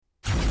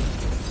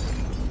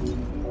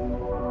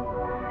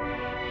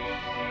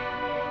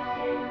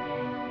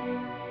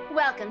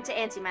Welcome to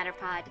Antimatter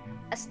Pod,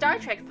 a Star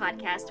Trek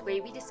podcast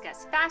where we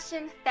discuss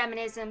fashion,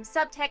 feminism,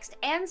 subtext,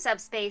 and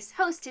subspace,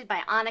 hosted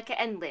by Annika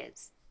and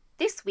Liz.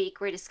 This week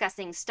we're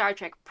discussing Star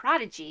Trek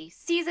Prodigy,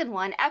 Season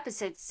 1,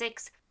 Episode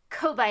 6,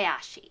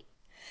 Kobayashi.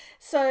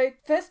 So,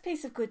 first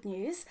piece of good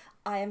news,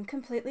 I am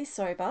completely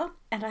sober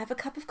and I have a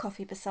cup of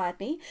coffee beside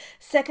me.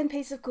 Second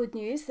piece of good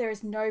news, there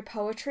is no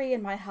poetry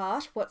in my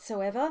heart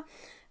whatsoever.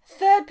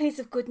 Third piece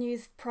of good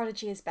news,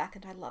 Prodigy is back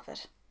and I love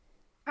it.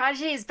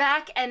 Prodigy is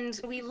back and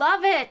we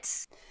love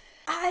it!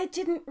 I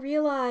didn't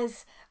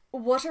realise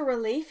what a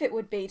relief it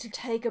would be to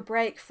take a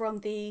break from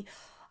the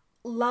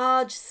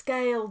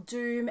large-scale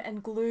doom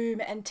and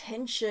gloom and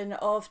tension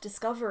of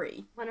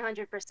Discovery.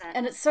 100%.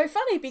 And it's so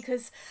funny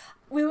because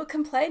we were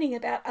complaining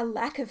about a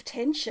lack of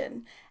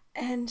tension,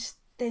 and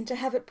then to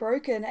have it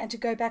broken and to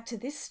go back to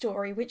this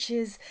story, which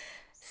is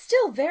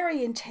still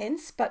very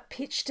intense but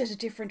pitched at a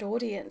different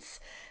audience,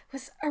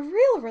 was a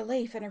real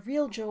relief and a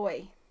real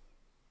joy.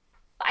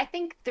 I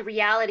think the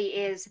reality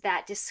is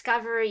that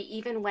Discovery,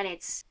 even when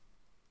it's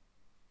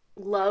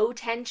low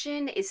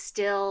tension, is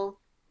still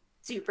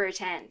super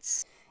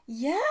tense.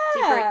 Yeah.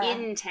 Super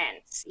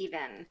intense,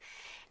 even.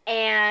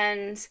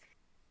 And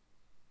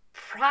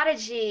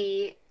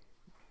Prodigy,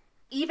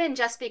 even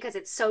just because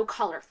it's so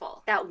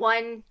colorful, that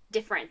one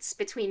difference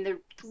between the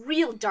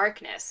real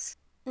darkness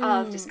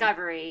of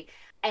Discovery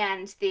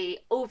and the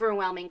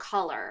overwhelming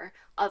color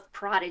of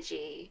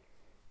Prodigy,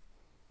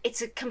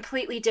 it's a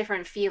completely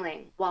different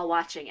feeling while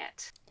watching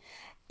it.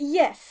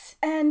 Yes,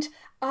 and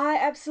I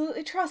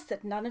absolutely trust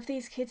that none of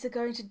these kids are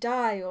going to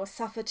die or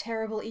suffer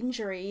terrible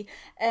injury,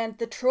 and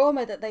the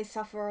trauma that they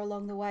suffer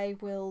along the way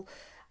will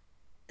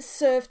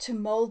serve to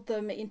mould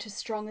them into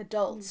strong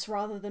adults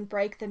rather than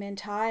break them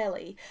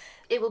entirely.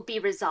 It will be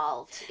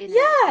resolved in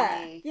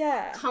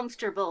a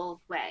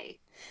comfortable way.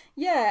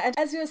 Yeah, and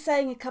as we were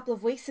saying a couple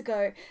of weeks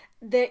ago,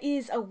 there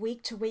is a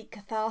week-to-week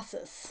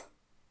catharsis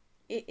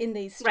in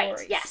these stories.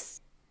 Right,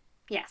 yes.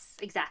 Yes,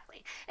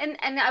 exactly. And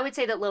I would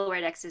say that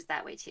Lower Decks is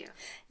that way too.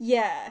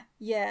 Yeah.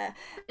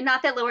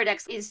 Not that Lower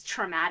Decks is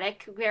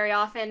traumatic very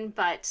often,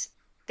 but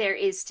there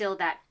is still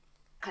that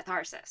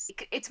catharsis.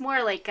 It's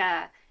more like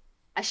a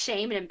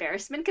shame and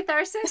embarrassment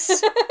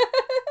catharsis.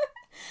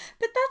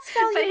 But that's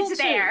valuable but it's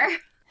too. there.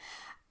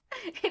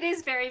 It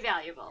is very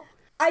valuable.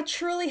 I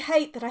truly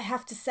hate that I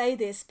have to say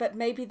this, but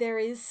maybe there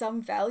is some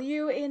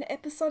value in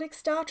episodic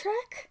Star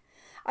Trek.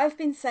 I've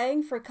been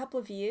saying for a couple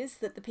of years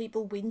that the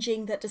people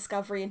whinging that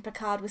Discovery and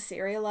Picard were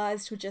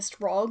serialized were just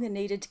wrong and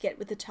needed to get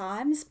with the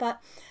times,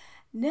 but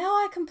now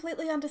I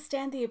completely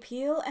understand the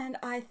appeal, and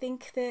I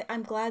think that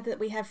I'm glad that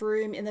we have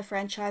room in the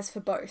franchise for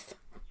both.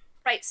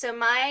 Right, so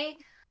my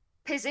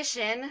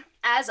position,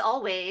 as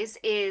always,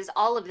 is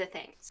all of the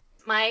things.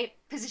 My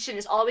position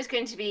is always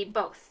going to be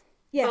both.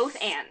 Yes. Both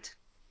and.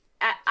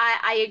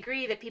 I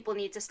agree that people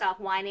need to stop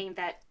whining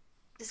that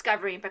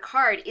Discovery and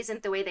Picard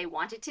isn't the way they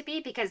want it to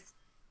be, because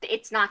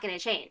it's not going to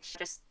change.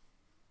 Just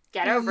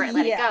get over it,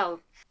 let it go.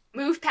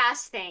 Move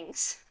past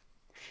things.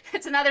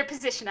 It's another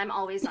position I'm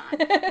always on.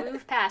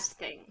 Move past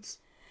things.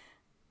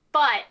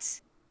 But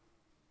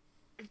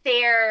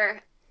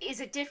there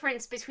is a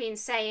difference between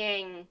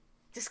saying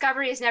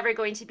Discovery is never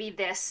going to be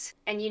this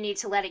and you need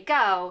to let it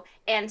go,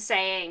 and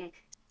saying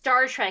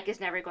Star Trek is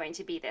never going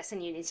to be this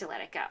and you need to let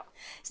it go.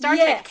 Star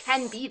Trek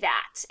can be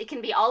that. It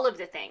can be all of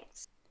the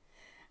things.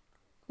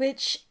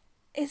 Which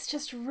is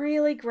just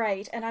really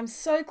great, and I'm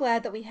so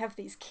glad that we have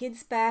these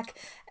kids back,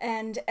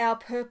 and our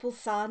purple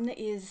sun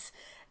is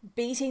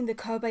beating the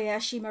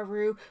Kobayashi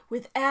Maru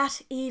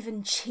without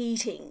even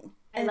cheating.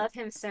 I love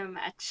him so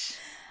much.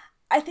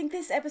 I think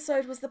this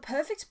episode was the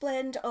perfect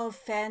blend of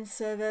fan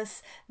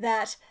service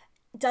that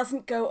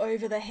doesn't go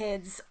over the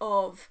heads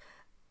of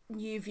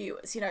new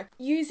viewers, you know,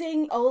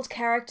 using old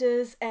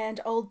characters and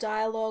old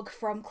dialogue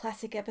from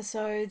classic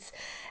episodes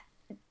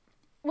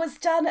was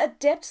done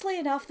adeptly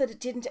enough that it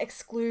didn't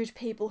exclude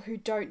people who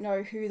don't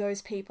know who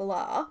those people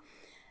are,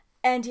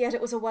 and yet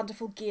it was a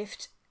wonderful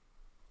gift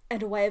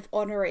and a way of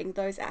honouring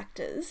those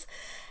actors.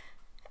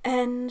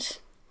 And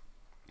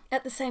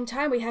at the same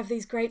time, we have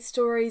these great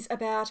stories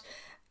about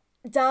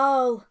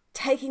Dal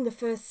taking the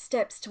first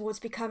steps towards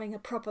becoming a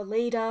proper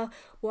leader,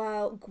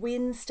 while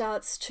Gwyn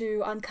starts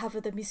to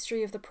uncover the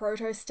mystery of the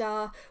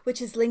protostar,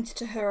 which is linked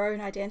to her own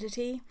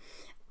identity.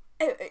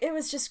 It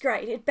was just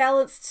great. It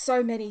balanced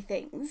so many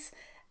things,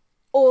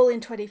 all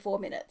in 24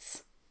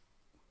 minutes.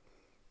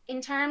 In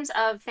terms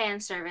of fan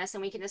service,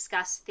 and we can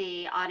discuss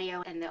the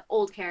audio and the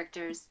old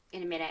characters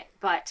in a minute,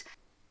 but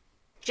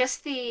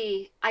just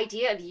the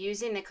idea of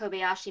using the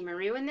Kobayashi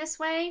Maru in this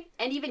way,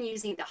 and even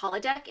using the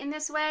holodeck in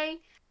this way,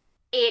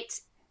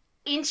 it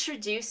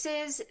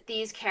introduces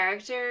these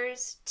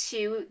characters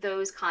to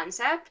those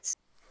concepts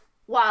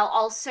while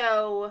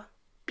also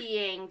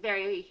being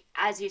very,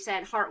 as you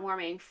said,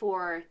 heartwarming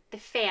for the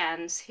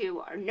fans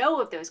who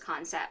know of those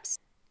concepts.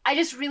 I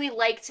just really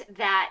liked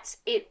that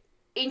it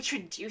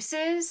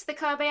introduces the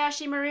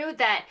Kobayashi Maru,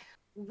 that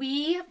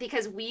we,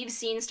 because we've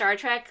seen Star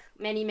Trek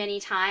many, many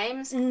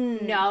times,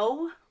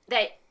 know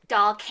that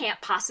Dahl can't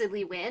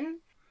possibly win.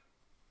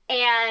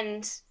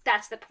 And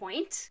that's the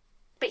point.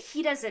 But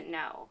he doesn't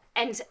know.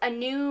 And a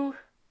new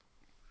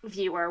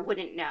viewer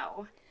wouldn't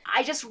know.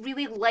 I just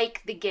really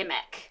like the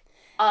gimmick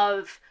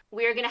of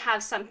we're going to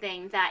have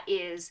something that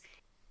is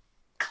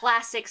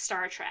classic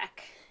Star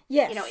Trek.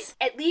 Yes. You know,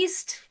 at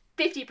least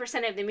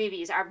 50% of the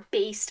movies are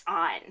based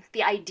on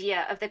the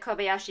idea of the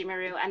Kobayashi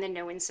Maru and the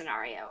no-win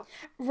scenario.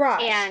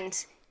 Right.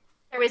 And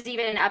there was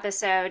even an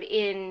episode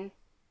in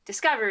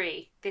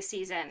Discovery this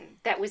season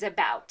that was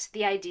about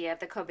the idea of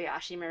the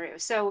Kobayashi Maru.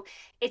 So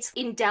it's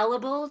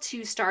indelible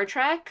to Star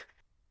Trek,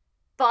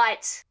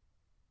 but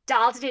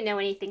Dahl didn't know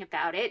anything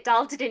about it.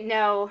 Dahl didn't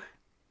know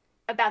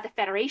about the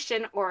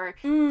Federation or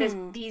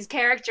these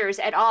characters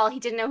at all. He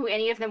didn't know who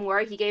any of them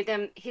were. He gave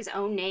them his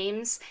own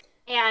names.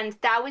 And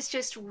that was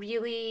just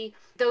really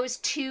those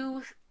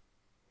two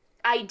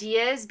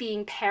ideas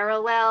being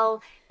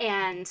parallel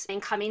and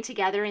coming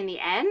together in the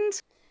end.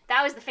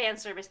 That was the fan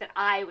service that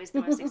I was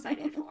the most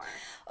excited for.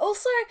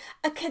 Also,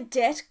 a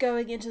cadet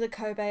going into the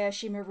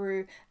Kobayashi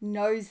Maru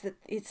knows that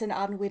it's an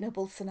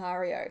unwinnable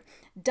scenario.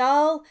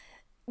 Dahl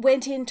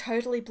went in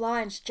totally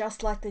blind,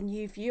 just like the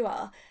new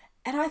viewer,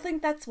 and I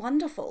think that's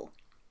wonderful.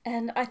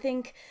 And I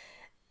think,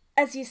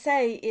 as you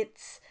say,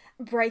 it's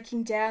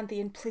breaking down the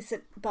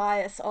implicit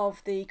bias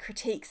of the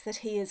critiques that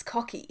he is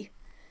cocky,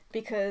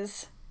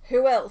 because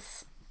who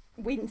else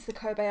wins the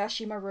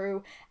Kobayashi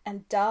Maru,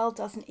 and Dahl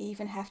doesn't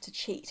even have to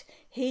cheat.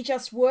 He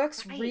just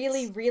works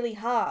really, really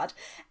hard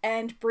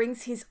and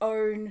brings his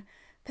own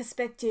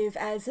perspective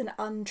as an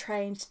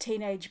untrained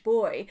teenage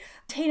boy.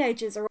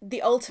 Teenagers are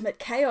the ultimate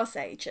chaos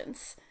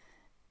agents.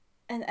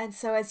 And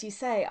so, as you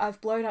say,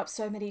 I've blown up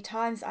so many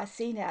times, I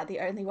see now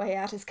the only way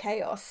out is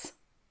chaos.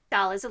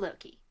 Dahl is a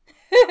Loki.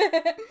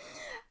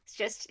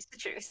 It's the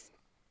truth.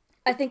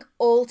 I think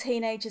all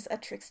teenagers are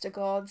trickster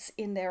gods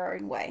in their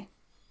own way.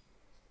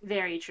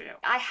 Very true.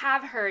 I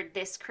have heard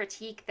this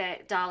critique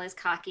that Dahl is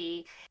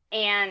cocky,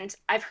 and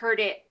I've heard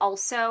it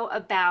also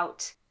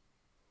about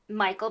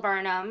Michael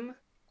Burnham,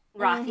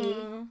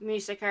 Rafi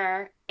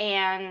Musiker,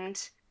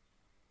 and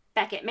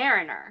Beckett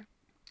Mariner.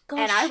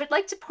 Gosh. And I would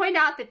like to point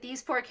out that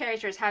these four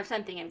characters have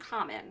something in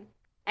common,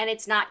 and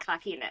it's not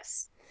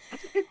cockiness.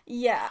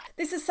 Yeah,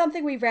 this is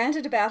something we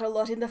ranted about a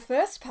lot in the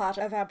first part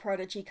of our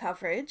Prodigy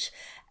coverage,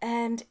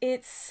 and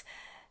it's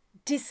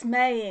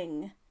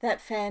dismaying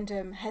that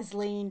fandom has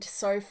leaned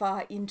so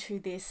far into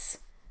this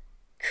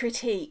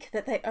critique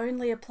that they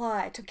only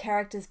apply to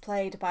characters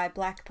played by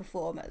black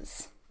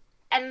performers.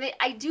 And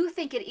I do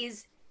think it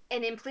is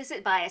an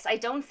implicit bias. I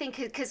don't think,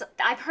 because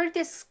I've heard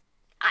this,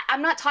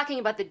 I'm not talking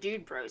about the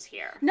dude bros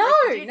here. No,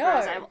 like dude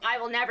no. Bros I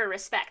will never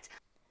respect.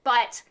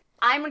 But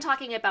I'm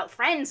talking about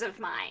friends of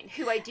mine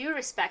who I do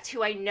respect,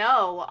 who I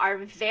know are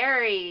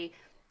very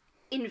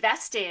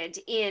invested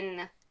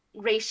in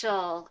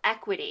racial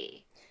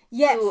equity.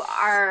 Yes. Who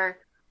are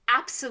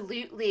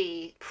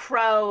absolutely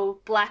pro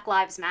Black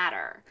Lives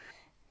Matter,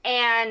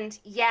 and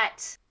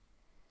yet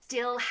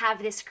still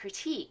have this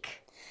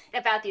critique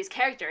about these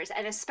characters,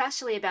 and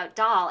especially about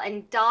Dahl.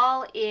 And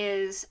Dahl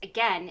is,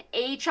 again,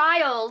 a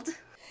child.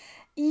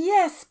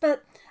 Yes,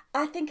 but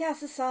I think our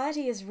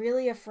society is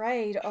really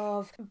afraid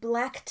of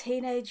black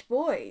teenage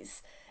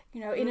boys. You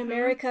know, in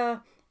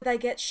America, they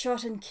get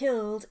shot and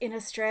killed. In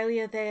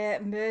Australia, they're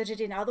murdered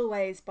in other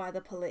ways by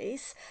the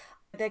police.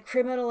 They're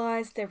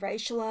criminalised, they're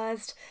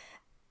racialised.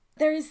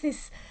 There is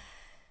this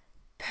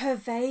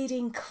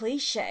pervading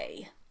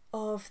cliche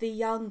of the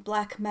young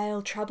black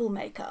male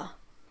troublemaker.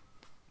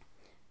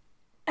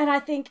 And I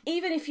think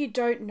even if you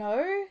don't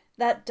know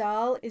that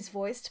Dahl is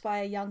voiced by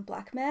a young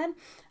black man,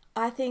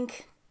 I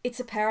think it's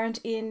apparent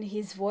in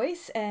his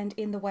voice and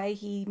in the way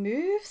he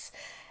moves.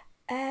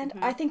 And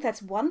I think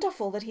that's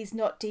wonderful that he's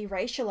not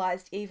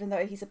deracialized, even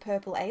though he's a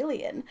purple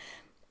alien.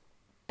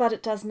 But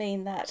it does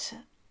mean that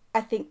I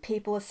think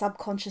people are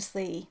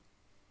subconsciously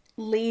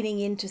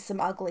leaning into some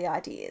ugly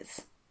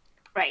ideas.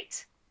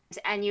 Right.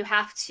 And you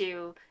have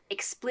to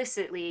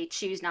explicitly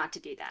choose not to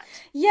do that.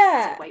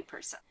 Yeah. As a white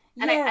person.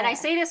 And I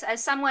say this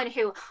as someone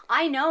who,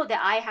 I know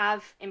that I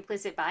have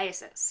implicit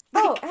biases.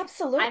 Oh,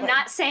 absolutely. I'm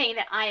not saying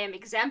that I am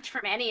exempt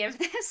from any of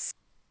this.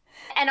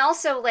 And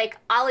also, like,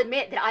 I'll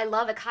admit that I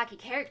love a cocky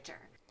character.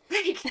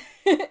 Like,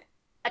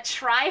 a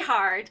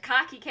try-hard,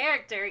 cocky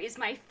character is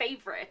my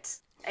favorite.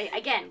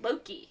 Again,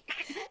 Loki.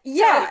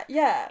 Yeah, so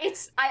yeah.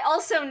 I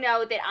also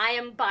know that I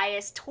am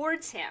biased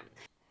towards him.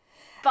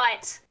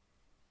 But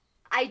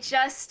I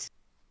just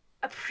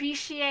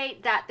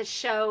appreciate that the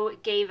show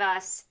gave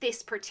us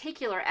this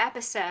particular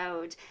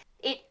episode.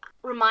 It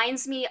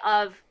reminds me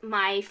of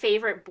my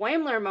favorite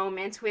Boimler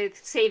moment with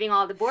saving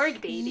all the Borg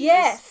babies.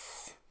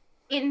 Yes.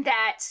 In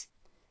that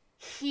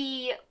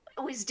he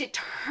was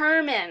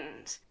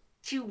determined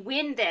to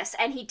win this,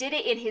 and he did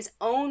it in his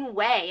own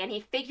way, and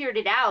he figured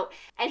it out,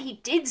 and he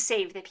did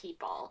save the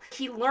people.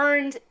 He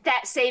learned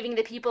that saving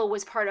the people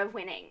was part of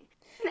winning.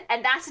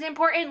 And that's an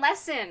important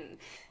lesson.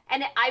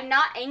 And I'm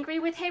not angry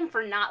with him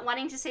for not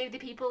wanting to save the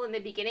people in the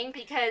beginning,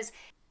 because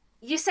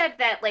you said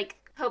that, like,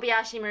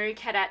 Kobayashi Maru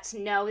cadets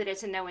know that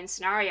it's a no-win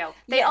scenario.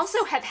 They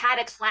also have had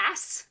a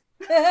class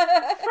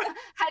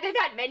They've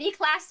had many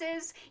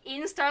classes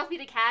in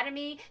Starfleet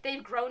Academy.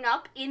 They've grown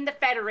up in the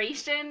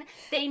Federation.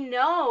 They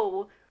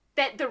know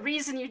that the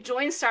reason you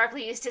join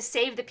Starfleet is to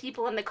save the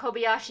people in the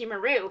Kobayashi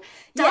Maru.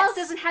 Dahl Yes.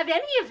 doesn't have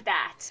any of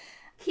that.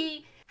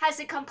 He has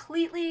a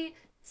completely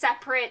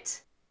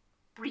separate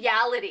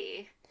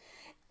reality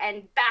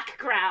and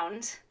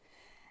background.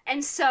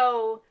 And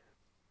so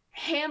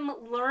him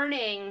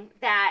learning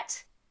that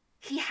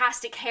he has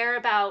to care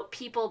about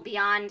people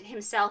beyond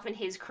himself and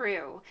his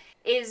crew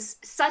is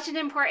such an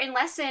important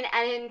lesson,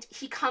 and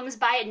he comes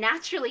by it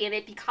naturally and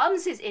it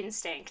becomes his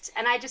instinct.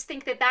 And I just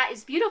think that that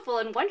is beautiful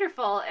and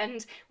wonderful,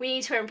 and we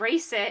need to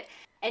embrace it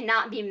and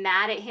not be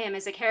mad at him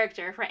as a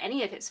character for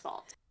any of his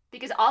fault,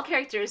 because all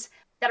characters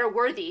that are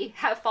worthy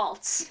have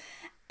faults.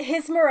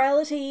 His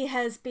morality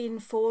has been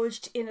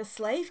forged in a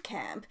slave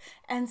camp,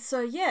 and so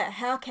yeah,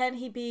 how can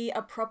he be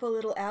a proper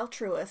little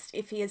altruist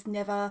if he has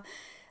never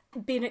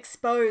been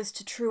exposed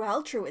to true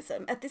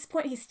altruism? At this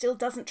point, he still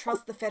doesn't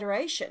trust the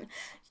Federation.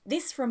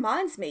 This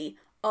reminds me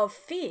of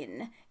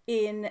Finn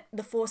in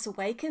The Force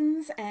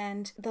Awakens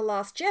and The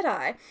Last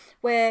Jedi,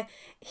 where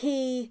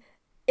he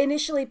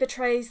initially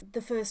betrays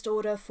the First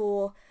Order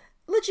for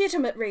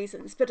legitimate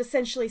reasons, but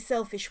essentially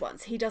selfish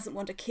ones. He doesn't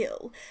want to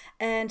kill.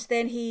 And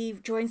then he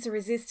joins the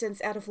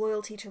Resistance out of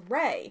loyalty to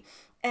Rey.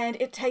 And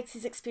it takes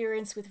his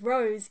experience with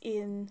Rose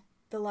in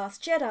The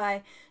Last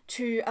Jedi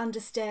to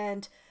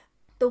understand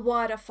the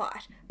wider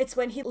fight. It's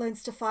when he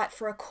learns to fight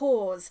for a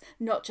cause,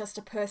 not just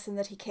a person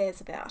that he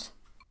cares about.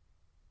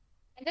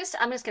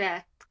 I'm just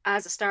gonna,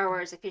 as a Star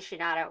Wars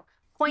aficionado,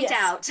 point Yes.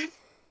 out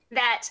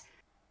that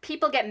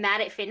people get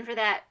mad at Finn for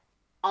that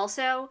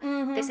also,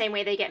 the same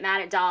way they get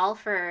mad at Dahl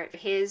for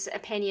his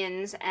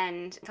opinions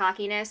and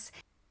cockiness.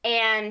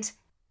 And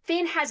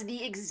Finn has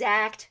the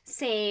exact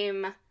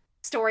same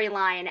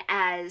storyline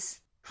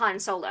as Han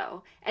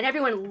Solo, and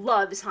everyone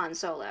loves Han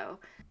Solo.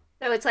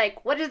 So it's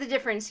like, what is the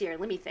difference here?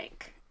 Let me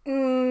think.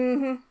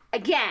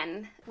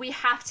 Again, we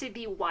have to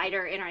be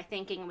wider in our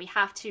thinking, and we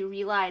have to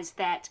realize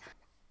that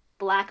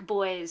Black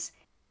boys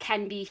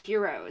can be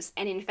heroes,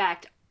 and in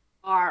fact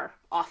are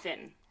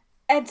often.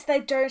 And they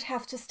don't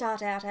have to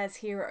start out as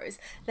heroes.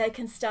 They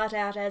can start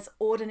out as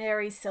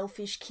ordinary,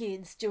 selfish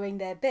kids doing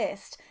their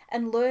best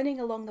and learning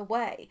along the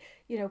way.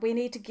 You know, we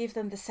need to give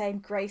them the same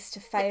grace to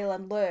fail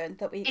and learn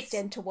that we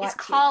extend to white It's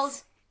kids.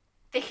 called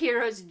the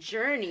hero's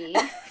journey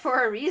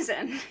for a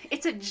reason.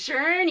 It's a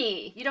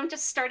journey. You don't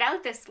just start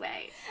out this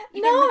way.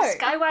 Even No. Luke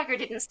Skywalker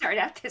didn't start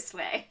out this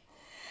way.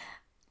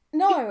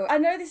 No, I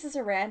know this is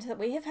a rant that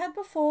we have had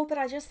before, but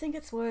I just think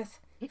it's worth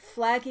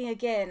flagging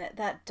again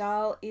that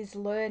Dahl is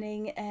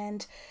learning,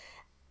 and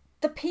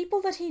the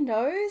people that he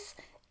knows,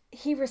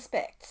 he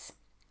respects.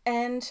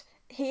 And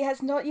he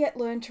has not yet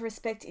learned to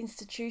respect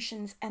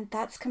institutions, and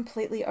that's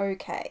completely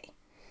okay.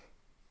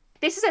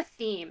 This is a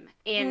theme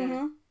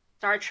in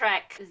Star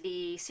Trek,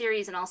 the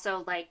series, and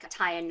also like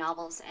tie-in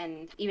novels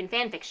and even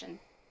fan fiction,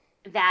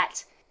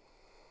 that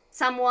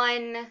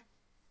someone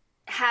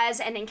has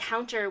an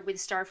encounter with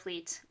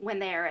Starfleet when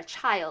they are a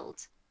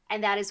child,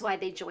 and that is why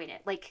they join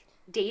it. Like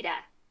Data,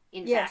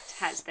 in Yes.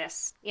 fact, has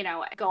this,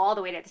 go all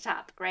the way to the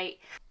top, right?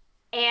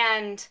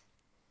 And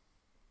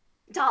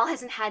Dahl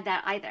hasn't had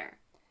that either.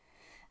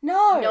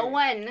 No. No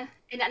one,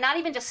 and not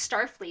even just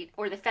Starfleet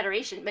or the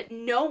Federation, but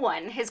no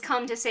one has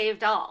come to save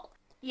Dahl.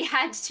 He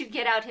had to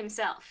get out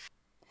himself.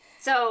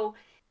 So,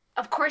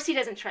 of course he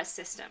doesn't trust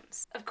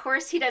systems. Of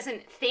course he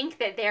doesn't think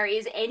that there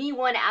is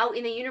anyone out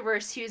in the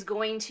universe who's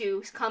going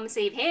to come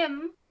save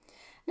him.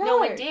 No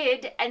one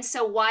did, and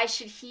so why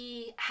should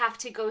he have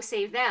to go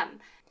save them?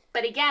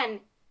 But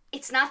again,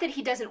 it's not that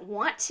he doesn't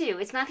want to.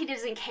 It's not that he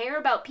doesn't care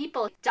about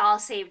people. Dahl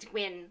saved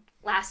Gwyn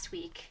last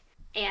week,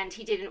 and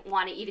he didn't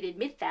want to even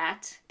admit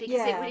that,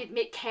 because it would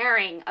admit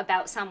caring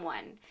about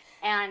someone.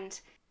 And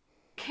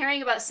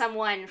caring about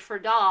someone for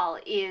Dahl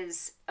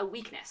is a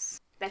weakness.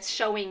 That's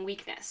showing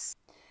weakness.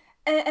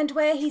 And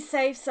where he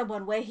saves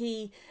someone, where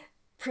he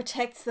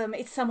protects them,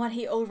 it's someone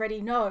he already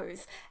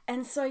knows.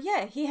 And so,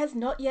 yeah, he has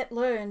not yet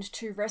learned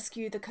to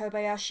rescue the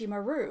Kobayashi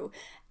Maru.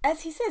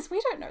 As he says,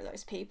 we don't know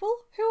those people.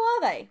 Who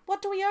are they?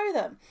 What do we owe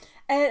them?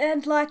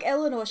 And like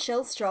Eleanor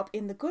Shellstrop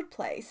in The Good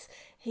Place,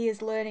 he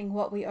is learning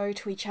what we owe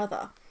to each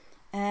other.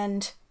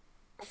 And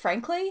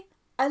frankly,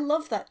 I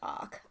love that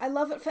arc. I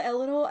love it for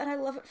Eleanor, and I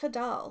love it for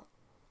Dahl.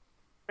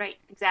 Right,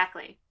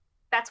 exactly.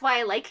 That's why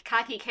I like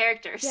cocky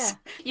characters. Yeah.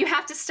 You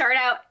have to start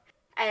out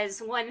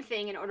as one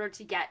thing in order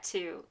to get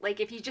to,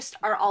 like, if you just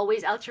are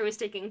always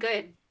altruistic and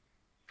good,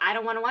 I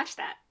don't want to watch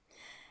that.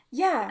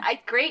 Yeah.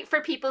 Great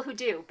for people who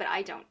do, but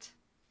I don't.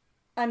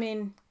 I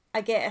mean,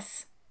 I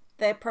guess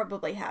they're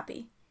probably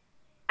happy.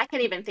 I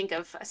can't even think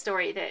of a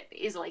story that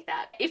is like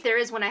that. If there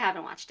is one, I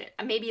haven't watched it.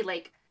 Maybe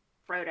like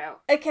Frodo.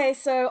 Okay,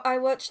 so I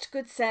watched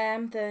Good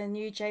Sam, the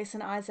new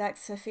Jason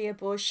Isaacs, Sophia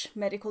Bush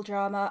medical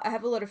drama. I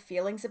have a lot of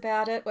feelings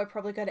about it. We're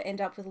probably going to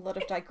end up with a lot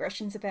of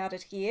digressions about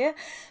it here.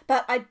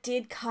 But I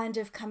did kind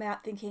of come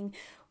out thinking,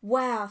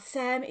 wow,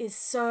 Sam is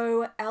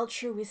so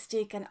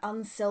altruistic and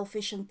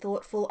unselfish and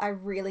thoughtful. I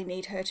really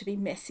need her to be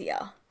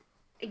messier.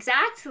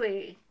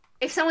 Exactly.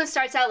 if someone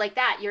starts out like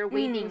that, you're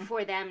waiting Mm.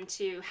 for them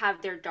to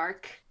have their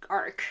dark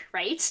arc,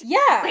 right?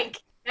 Yeah. Like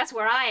that's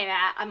where I am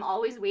at. I'm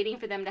always waiting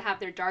for them to have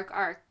their dark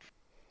arc.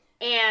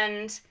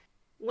 And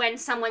when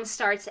someone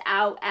starts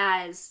out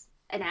as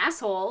an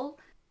asshole,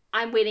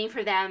 I'm waiting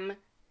for them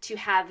to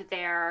have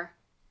their,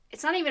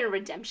 it's not even a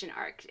redemption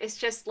arc. It's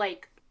just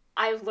like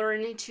I've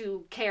learned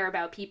to care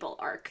about people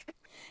arc.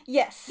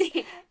 Yes.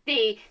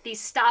 They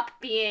stop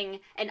being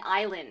an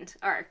island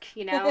arc,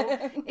 you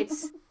know?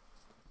 It's,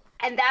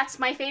 and that's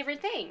my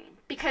favorite thing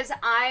because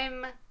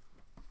I'm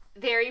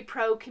very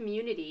pro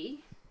community.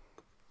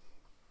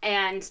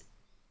 And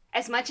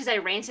as much as I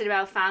ranted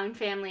about Found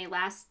Family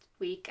last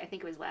week, I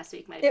think it was last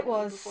week, might have It been the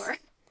week was, before.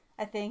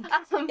 I think.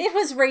 Um, It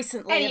was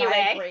recently, and I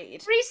anyway,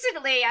 agreed.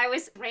 recently I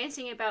was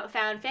ranting about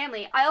Found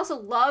Family. I also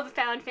love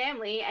Found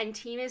Family and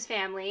Team is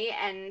Family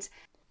and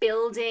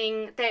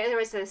building. There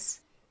was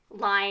this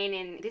line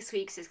in this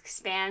week's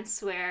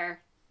Expanse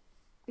where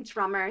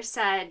Drummer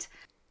said,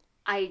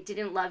 I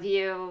didn't love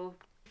you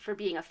for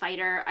being a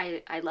fighter.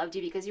 I loved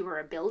you because you were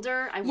a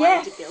builder. I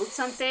wanted to build Yes.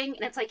 something.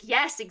 And it's like,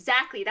 yes,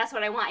 exactly. That's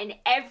what I want in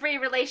every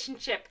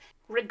relationship,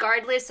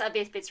 regardless of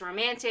if it's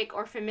romantic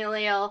or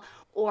familial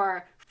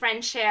or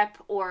friendship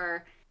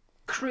or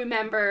crew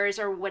members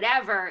or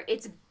whatever.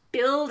 It's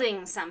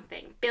building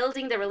something,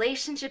 building the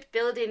relationship,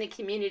 building the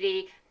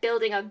community,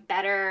 building a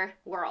better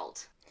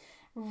world.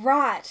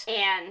 Right.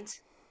 And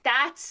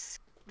that's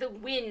the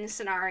win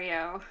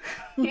scenario.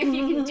 If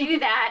you can do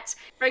that,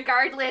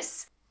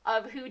 regardless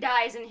of who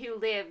dies and who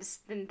lives,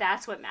 then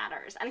that's what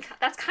matters. And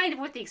that's kind of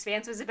what The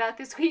Expanse was about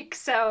this week,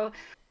 so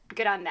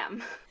good on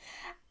them.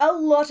 A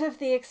lot of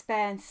The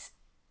Expanse,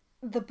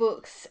 the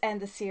books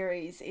and the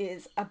series,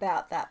 is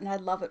about that, and I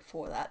love it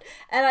for that.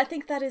 And I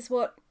think that is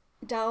what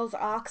Dahl's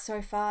arc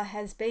so far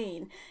has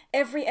been.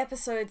 Every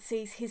episode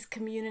sees his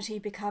community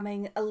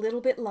becoming a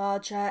little bit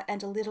larger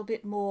and a little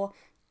bit more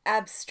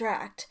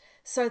abstract.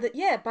 So that,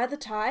 yeah, by the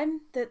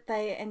time that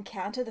they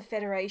encounter the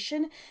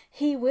Federation,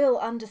 he will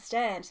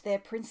understand their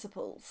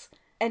principles.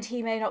 And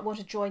he may not want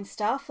to join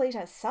Starfleet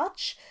as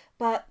such,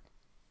 but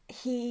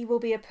he will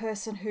be a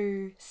person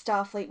who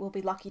Starfleet will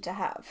be lucky to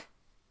have.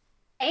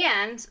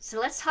 And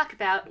so let's talk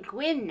about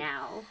Gwyn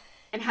now,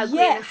 and how Gwyn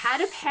Yes. had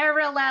a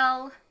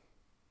parallel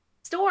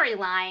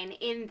storyline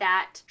in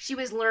that she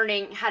was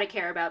learning how to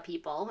care about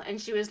people, and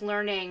she was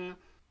learning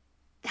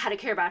how to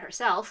care about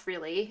herself,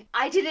 really.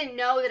 I didn't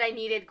know that I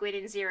needed Gwyn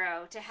and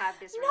Zero to have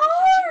this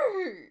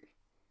relationship. No!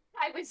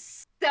 I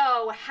was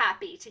so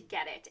happy to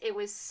get it. It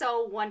was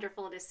so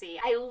wonderful to see.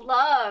 I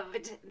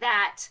loved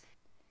that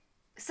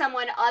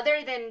someone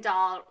other than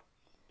Dahl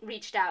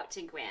reached out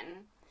to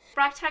Gwyn.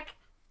 Brocktek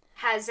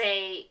has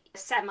a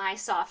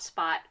semi-soft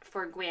spot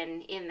for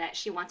Gwyn in that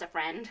she wants a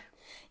friend.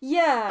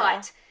 Yeah.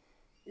 But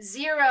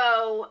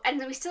Zero, and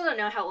we still don't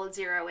know how old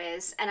Zero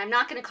is, and I'm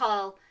not going to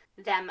call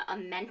them a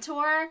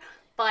mentor,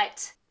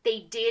 but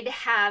they did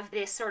have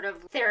this sort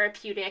of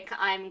therapeutic,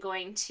 I'm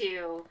going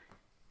to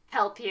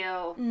help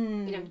you,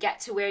 get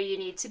to where you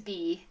need to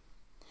be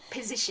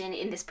position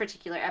in this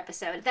particular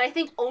episode that I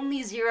think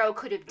only Zero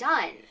could have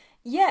done.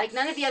 Yes. Like,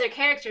 none of the other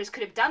characters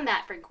could have done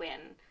that for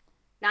Gwyn.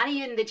 Not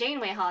even the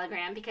Janeway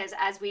hologram, because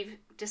as we've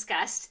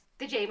discussed,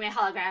 the Janeway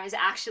hologram is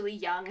actually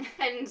young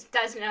and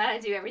doesn't know how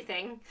to do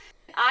everything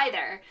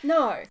either.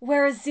 No.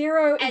 Whereas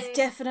Zero is And-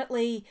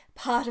 definitely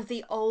part of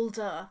the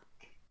older.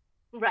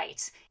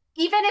 Right.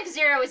 Even if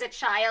Zero is a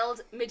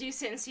child,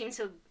 Medusans seem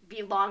to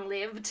be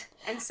long-lived,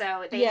 and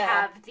so they Yeah.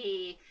 have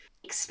the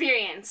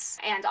experience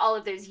and all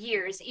of those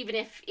years, even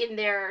if in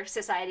their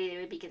society they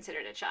would be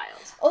considered a child.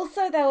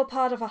 Also, they were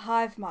part of a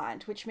hive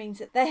mind, which means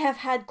that they have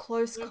had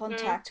close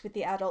contact with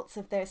the adults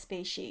of their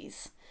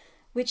species,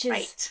 which is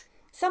Right.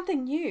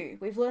 something new.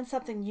 We've learned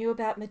something new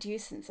about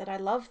Medusans, and I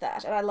love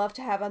that. And I love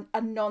to have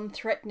a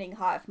non-threatening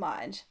hive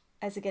mind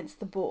as against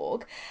the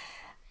Borg.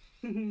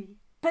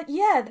 But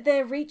yeah,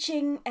 they're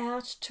reaching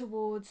out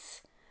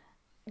towards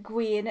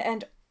Gwyn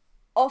and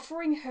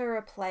offering her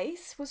a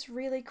place was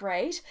really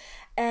great.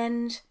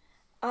 And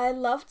I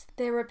loved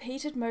their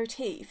repeated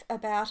motif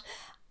about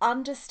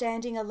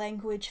understanding a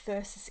language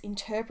versus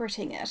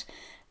interpreting it.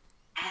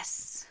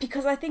 Yes.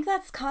 Because I think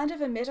that's kind of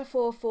a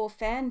metaphor for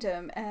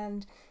fandom.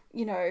 And,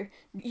 you know,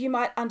 you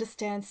might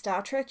understand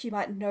Star Trek, you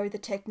might know the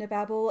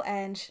technobabble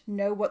and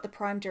know what the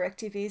prime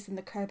directive is in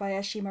the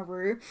Kobayashi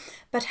Maru,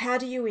 but how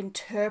do you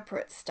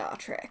interpret Star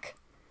Trek?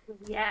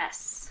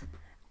 Yes.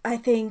 I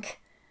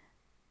think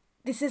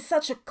this is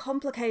such a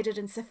complicated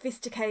and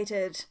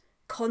sophisticated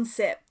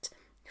concept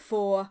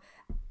for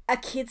a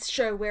kids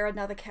show where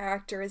another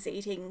character is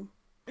eating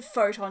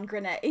photon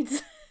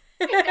grenades.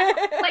 Like,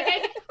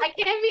 I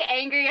can't be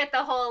angry at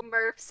the whole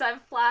Murph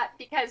subplot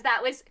because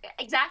that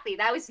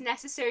was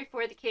necessary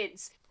for the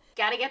kids.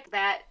 Gotta get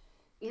that,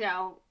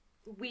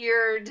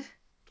 weird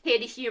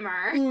kid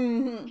humor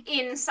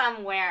in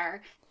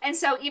somewhere. And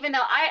so even though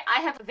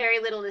I have very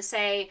little to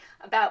say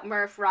about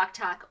Murph,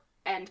 Rocktalk,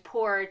 and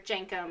poor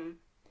Jenkum,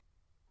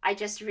 I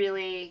just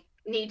really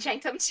need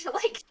Jenkum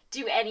to,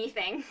 do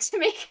anything to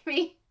make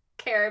me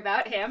care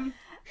about him.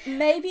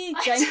 Maybe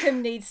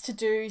Jankum needs to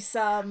do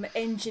some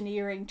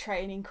engineering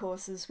training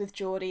courses with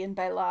Geordie and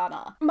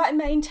Bailana. My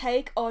main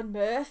take on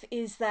Murph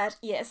is that,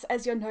 yes,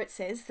 as your note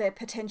says, they're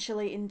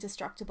potentially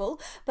indestructible,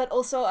 but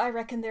also I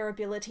reckon their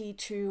ability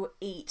to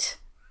eat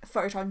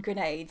photon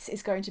grenades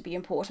is going to be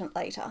important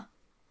later.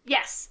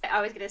 Yes,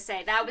 I was going to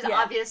say that was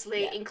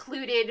obviously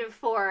included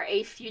for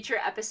a future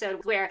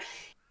episode where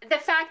the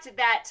fact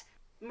that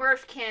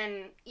Murph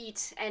can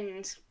eat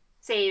and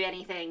save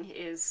anything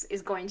is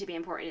going to be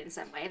important in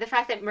some way. The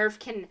fact that Murph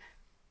can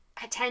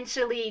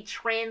potentially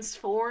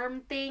transform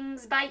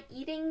things by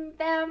eating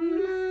them.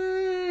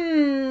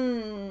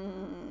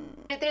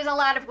 There's a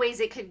lot of ways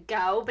it could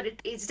go, but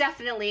it's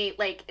definitely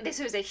like this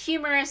was a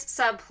humorous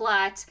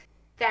subplot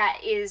that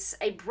is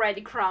a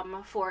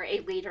breadcrumb for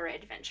a later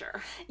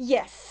adventure.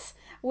 Yes,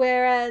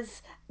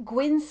 whereas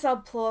Gwyn's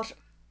subplot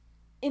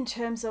in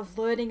terms of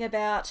learning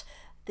about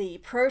the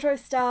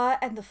protostar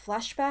and the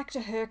flashback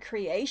to her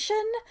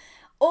creation,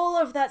 all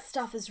of that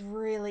stuff is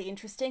really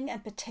interesting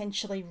and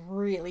potentially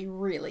really,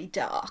 really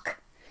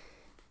dark.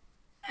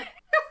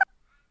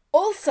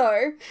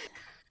 Also,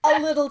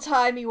 a little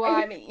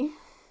timey-wimey.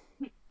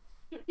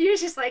 You're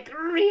just like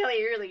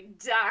really, really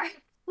dark.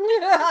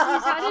 You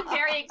sounded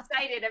very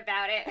excited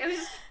about it. It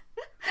was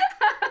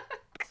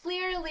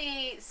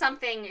clearly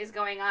something is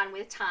going on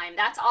with time.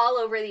 That's all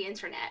over the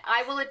internet.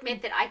 I will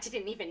admit that I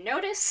didn't even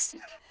notice.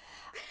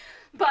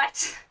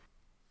 But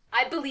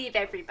I believe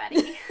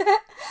everybody.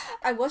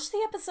 I watched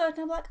the episode and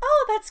I'm like,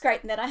 oh, that's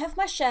great. And then I have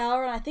my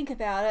shower and I think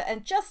about it.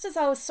 And just as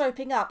I was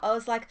soaping up, I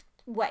was like,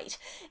 wait,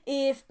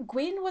 if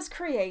Gwyn was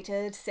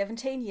created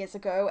 17 years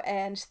ago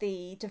and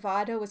the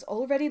Divider was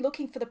already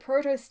looking for the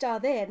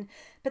protostar then,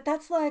 but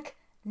that's like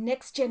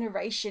next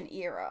generation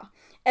era.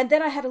 And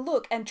then I had a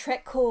look and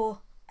Trek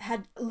Corps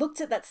had looked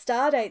at that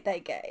star date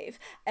they gave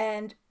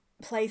and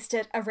placed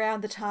it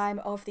around the time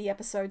of the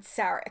episode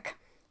Sarek.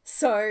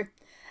 So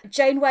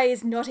Janeway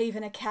is not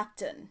even a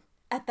captain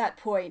at that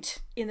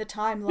point in the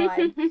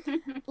timeline,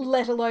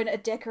 let alone a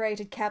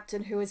decorated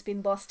captain who has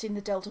been lost in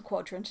the Delta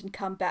Quadrant and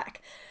come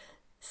back.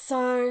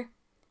 So,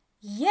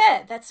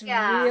 yeah, that's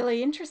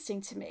really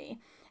interesting to me.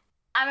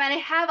 I mean,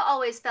 I have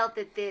always felt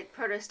that the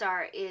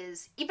protostar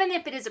is, even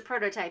if it is a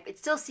prototype, it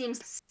still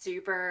seems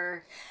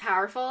super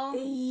powerful.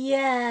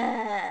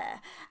 Yeah.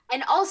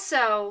 And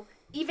also,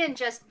 even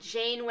just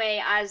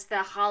Janeway as the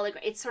hologram,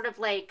 it's sort of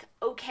like,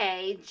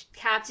 okay,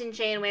 Captain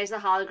Janeway is the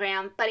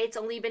hologram, but it's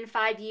only been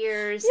 5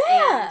 years.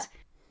 Yeah. And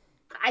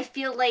I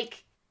feel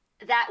like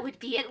that would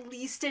be at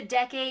least a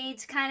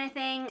decade kind of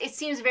thing. It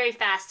seems very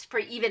fast for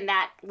even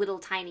that little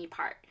tiny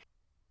part.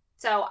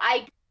 So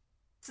I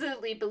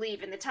absolutely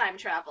believe in the time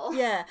travel.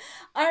 Yeah.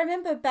 I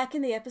remember back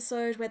in the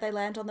episode where they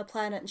land on the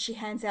planet and she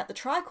hands out the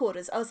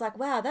tricorders, I was like,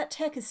 wow, that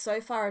tech is so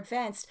far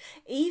advanced.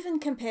 Even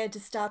compared to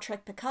Star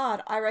Trek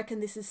Picard, I reckon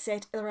this is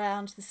set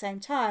around the same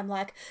time,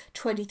 like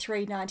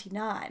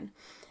 2399.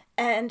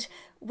 And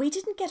we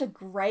didn't get a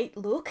great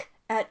look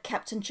at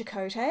Captain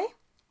Chakotay,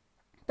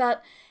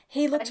 but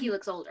he looks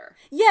older.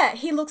 Yeah,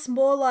 he looks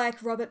more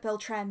like Robert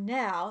Beltran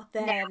now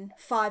than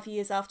 5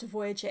 years after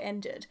Voyager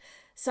ended.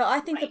 So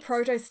I think the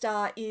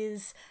protostar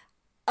is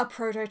a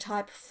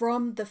prototype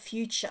from the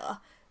future,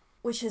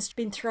 which has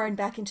been thrown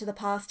back into the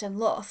past and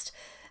lost.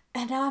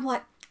 And now I'm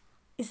like,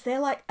 is there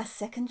like a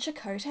second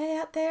Chakotay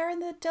out there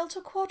in the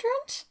Delta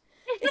Quadrant?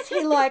 Is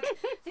he like,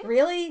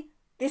 really?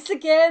 This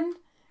again?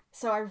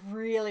 So I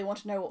really want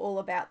to know all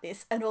about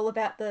this and all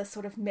about the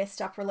sort of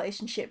messed up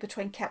relationship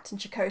between Captain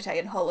Chakotay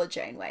and Holo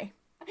Janeway.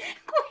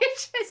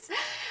 Which is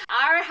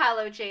our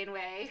Holo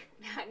Janeway.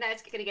 Now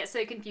it's going to get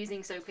so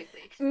confusing so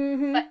quickly.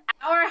 Mm-hmm. But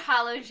our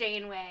Holo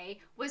Janeway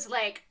was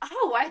like,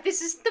 oh,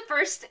 this is the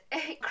first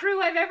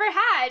crew I've ever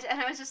had. And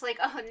I was just like,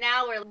 oh,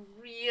 now we're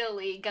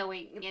really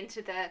going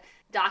into the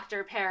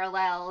Doctor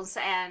parallels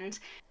and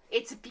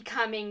it's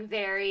becoming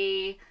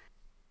very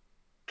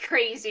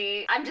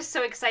crazy. I'm just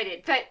so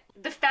excited. But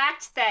the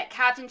fact that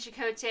Captain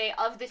Chakotay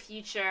of the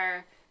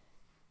future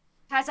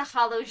has a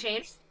Holo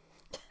Janeway...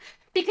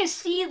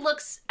 Because she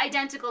looks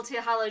identical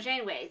to Holo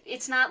Janeway.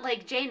 It's not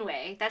like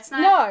Janeway. That's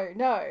not...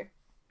 No.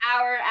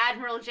 Our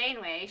Admiral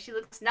Janeway. She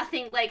looks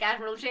nothing like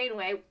Admiral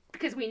Janeway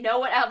because we know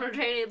what Admiral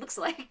Janeway looks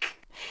like.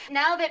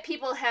 Now that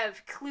people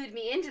have clued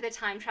me into the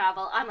time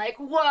travel, I'm like,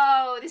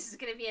 whoa, this is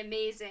going to be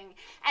amazing.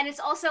 And it's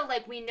also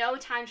like we know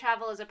time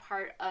travel is a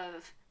part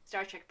of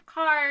Star Trek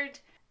Picard,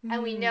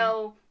 and we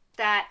know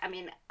that,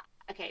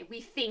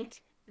 we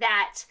think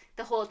that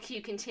the whole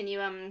Q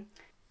continuum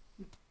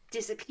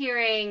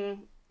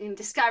disappearing in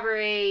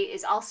Discovery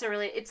is also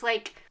really, it's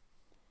like,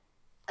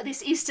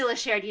 this is still a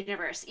shared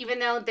universe. Even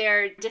though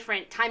they're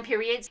different time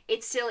periods,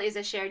 it still is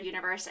a shared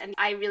universe. And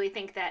I really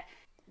think that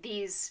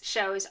these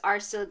shows are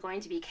still going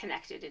to be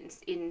connected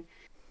in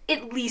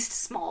at least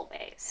small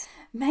ways.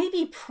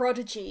 Maybe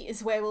Prodigy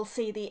is where we'll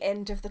see the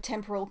end of the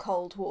temporal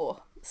Cold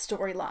War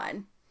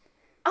storyline.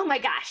 Oh my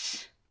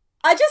gosh.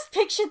 I just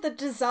pictured the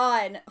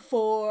design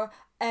for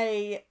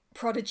a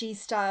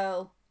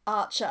Prodigy-style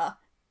Archer,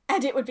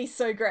 and it would be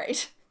so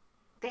great.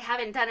 They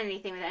haven't done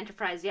anything with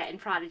Enterprise yet in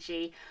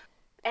Prodigy,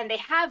 and they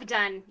have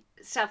done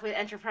stuff with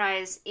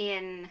Enterprise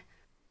in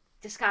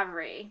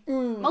Discovery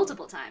Mm.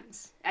 multiple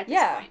times at this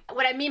Yeah. point.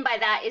 What I mean by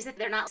that is that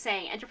they're not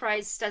saying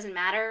Enterprise doesn't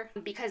matter,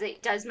 because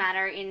it does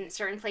matter in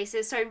certain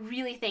places. So I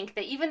really think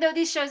that even though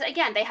these shows,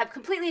 again, they have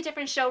completely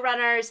different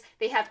showrunners,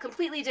 they have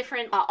completely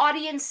different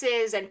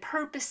audiences and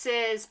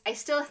purposes, I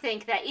still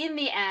think that in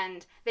the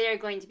end, they are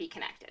going to be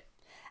connected.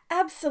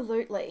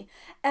 Absolutely.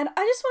 And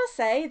I just want to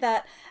say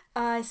that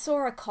I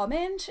saw a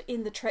comment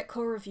in the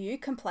TrekCore review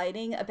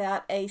complaining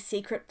about a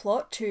secret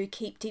plot to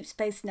keep Deep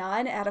Space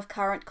Nine out of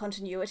current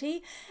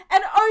continuity,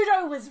 and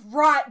Odo was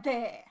right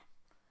there.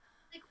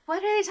 Like,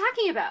 what are they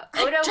talking about?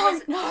 I Odo don't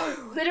was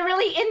know.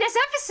 literally in this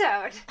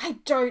episode. I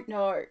don't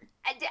know.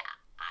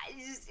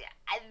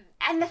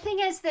 And the thing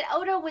is that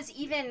Odo was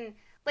even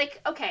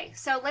like, okay,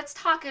 so let's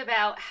talk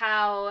about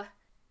how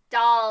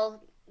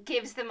Dahl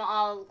gives them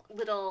all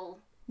little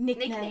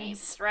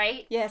nicknames,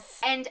 right? Yes.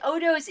 And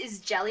Odo's is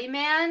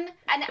Jellyman.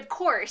 And of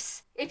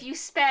course, if you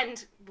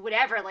spend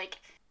whatever, like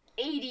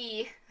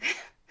 80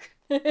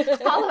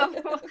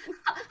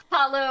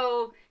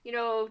 hollow,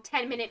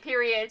 10-minute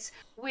periods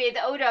with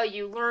Odo,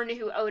 you learn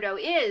who Odo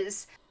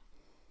is.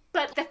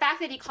 But the fact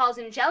that he calls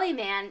him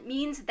Jellyman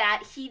means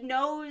that he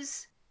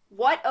knows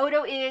what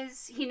Odo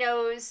is, he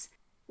knows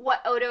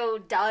what Odo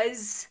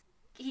does,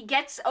 he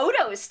gets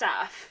Odo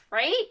stuff,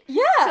 right?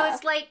 Yeah. So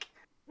it's like,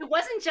 it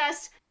wasn't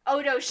just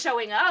Odo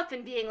showing up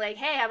and being like,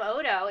 hey, I'm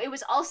Odo. It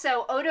was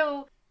also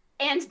Odo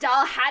and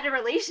Dahl had a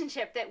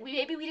relationship that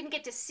maybe we didn't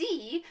get to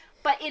see,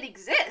 but it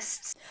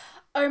exists.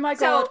 Oh my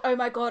god, oh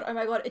my god, oh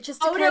my god. It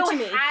just occurred to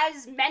me. Odo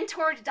has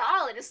mentored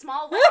Dahl in a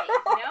small way,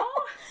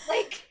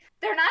 Like,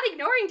 they're not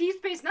ignoring Deep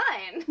Space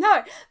Nine.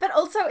 No, but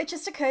also it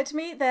just occurred to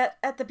me that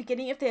at the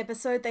beginning of the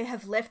episode they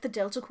have left the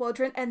Delta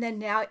Quadrant and they're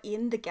now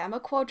in the Gamma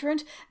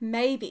Quadrant.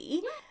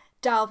 Maybe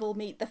Dahl will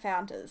meet the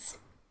Founders.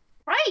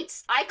 Right.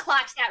 I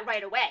clocked that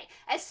right away.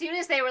 As soon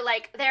as they were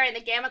like, they're in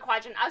the Gamma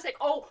Quadrant, I was like,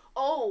 oh,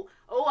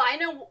 I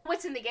know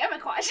what's in the Gamma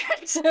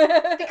Quadrant.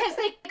 Because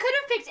they could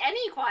have picked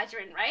any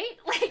quadrant, right?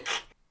 Like...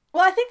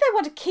 Well, I think they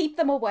want to keep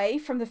them away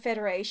from the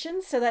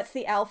Federation, so that's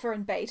the Alpha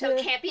and Beta. So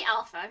it can't be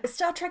Alpha.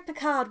 Star Trek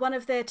Picard, one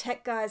of their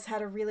tech guys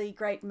had a really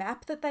great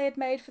map that they had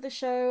made for the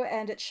show,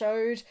 and it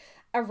showed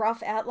a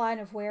rough outline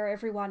of where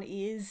everyone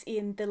is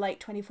in the late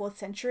 24th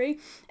century.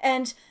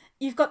 And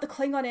you've got the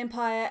Klingon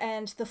Empire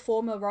and the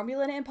former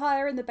Romulan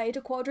Empire in the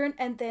Beta Quadrant,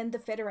 and then the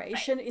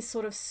Federation is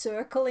sort of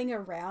circling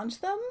around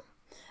them.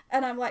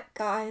 And I'm like,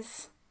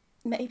 guys,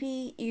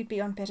 maybe you'd be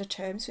on better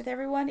terms with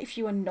everyone if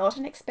you were not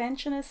an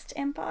expansionist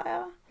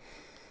empire.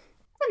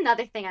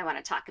 Another thing I want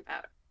to talk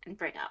about and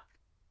bring up.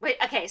 Wait,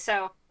 okay,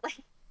 so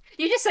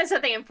you just said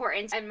something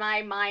important and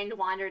my mind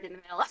wandered in the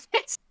middle of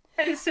it.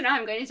 So now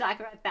I'm going to talk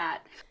about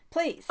that.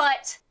 Please.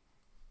 But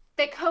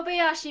the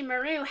Kobayashi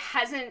Maru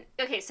hasn't...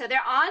 Okay, so they're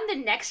on the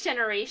Next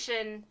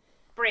Generation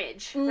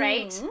bridge,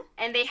 right?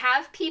 And they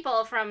have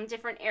people from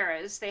different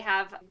eras. They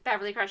have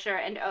Beverly Crusher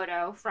and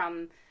Odo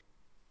from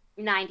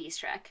 90s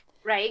Trek,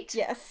 right?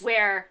 Yes.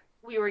 Where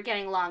we were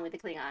getting along with the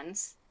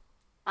Klingons.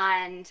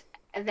 And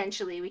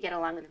eventually we get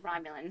along with the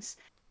Romulans.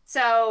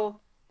 So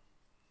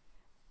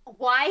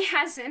why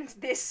hasn't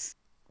this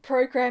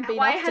program been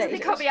why updated? hasn't the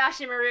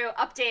Kobayashi Maru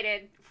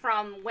updated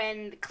from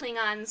when the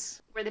Klingons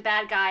were the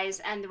bad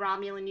guys and the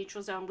Romulan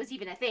neutral zone was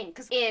even a thing?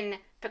 Because in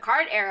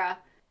Picard era,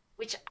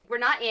 which we're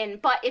not in,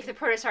 but if the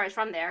Protostar is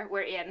from there,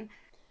 we're in,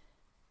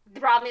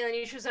 the Romulan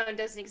neutral zone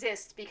doesn't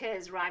exist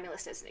because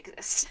Romulus doesn't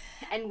exist.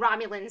 And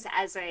Romulans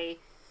as a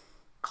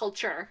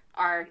culture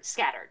are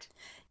scattered.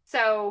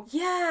 So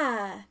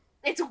yeah,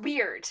 it's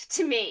weird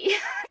to me.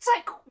 It's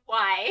like,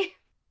 why?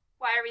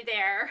 Why are we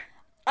there?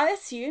 I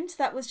assumed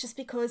that was just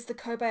because the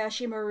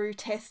Kobayashi Maru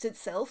test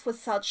itself was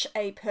such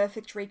a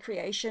perfect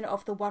recreation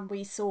of the one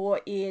we saw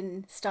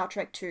in Star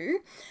Trek II.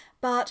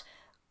 But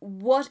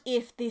what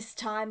if this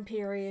time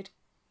period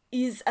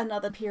is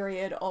another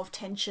period of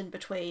tension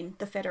between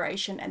the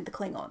Federation and the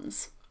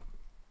Klingons?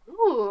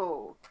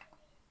 Ooh.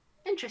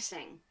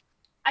 Interesting.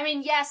 I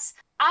mean, yes,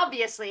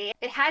 obviously,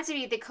 it had to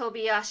be the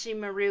Kobayashi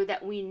Maru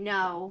that we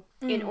know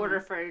in order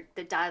for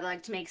the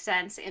dialogue to make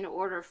sense, in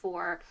order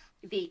for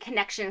the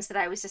connections that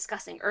I was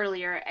discussing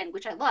earlier, and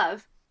which I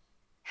love,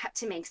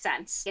 to make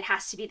sense. It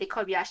has to be the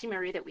Kobayashi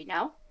Maru that we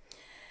know.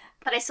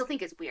 But I still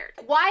think it's weird.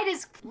 Why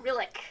does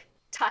Rillick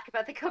talk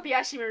about the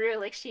Kobayashi Maru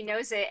like she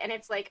knows it? And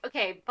it's like,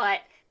 okay,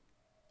 but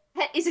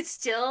is it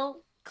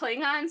still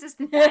Klingons? Is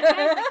the bad guys?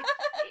 Like,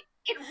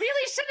 it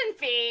really shouldn't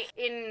be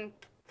in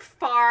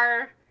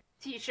far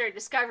future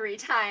Discovery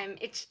time.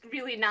 It should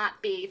really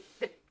not be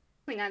the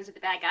Klingons are the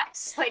bad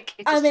guys. Like,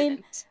 it just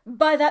shouldn't.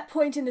 By that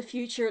point in the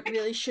future, it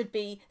really should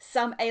be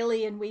some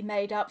alien we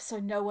made up so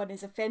no one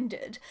is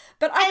offended.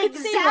 But I could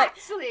see, like,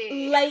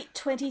 late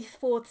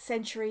 24th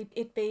century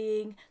it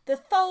being the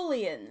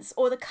Tholians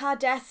or the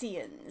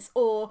Cardassians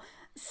or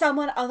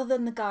someone other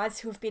than the guys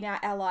who have been our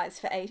allies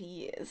for 80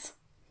 years.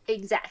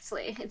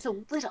 Exactly. It's a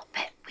little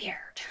bit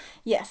weird.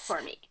 Yes.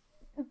 For me.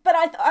 But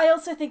I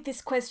also think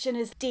this question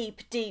is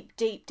deep, deep,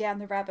 deep down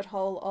the rabbit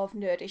hole of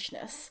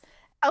nerdishness.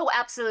 Oh,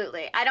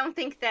 absolutely. I don't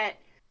think that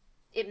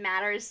it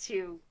matters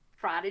to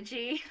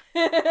Prodigy.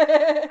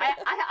 I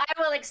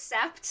will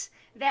accept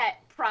that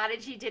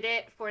Prodigy did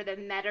it for the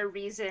meta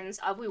reasons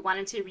of we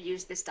wanted to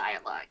reuse this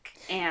dialogue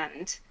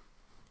and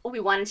we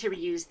wanted to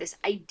reuse this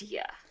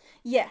idea.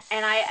 Yes.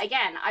 And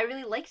I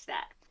really liked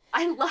that.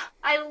 I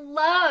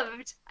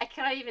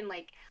cannot even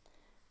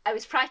I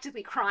was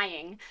practically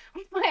crying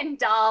when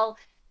Dahl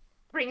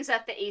brings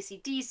up the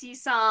AC/DC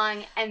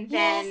song, and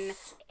then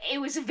it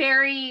was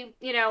very,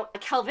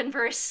 Kelvin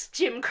verse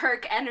Jim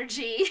Kirk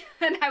energy,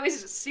 and I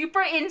was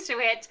super into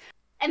it.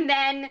 And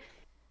then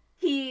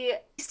he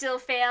still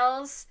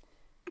fails,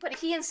 but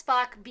he and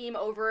Spock beam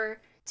over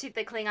to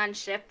the Klingon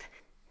ship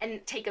and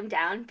take him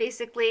down,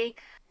 basically.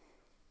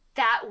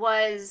 That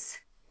was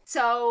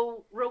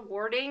so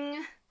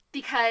rewarding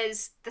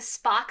because the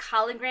Spock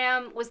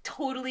hologram was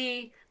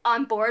totally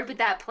on board with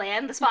that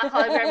plan. The Spock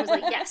hologram was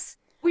like, yes,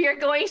 we are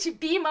going to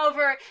beam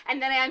over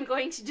and then I'm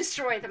going to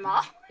destroy them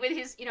all with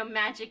his,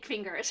 magic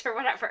fingers or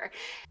whatever.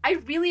 I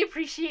really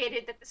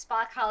appreciated that the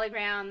Spock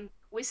hologram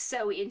was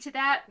so into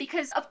that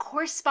because of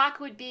course Spock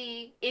would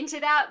be into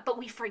that, but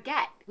we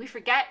forget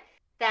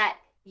that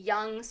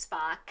young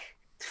Spock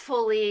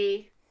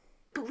fully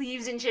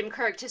believes in Jim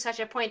Kirk to such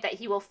a point that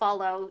he will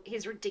follow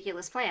his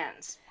ridiculous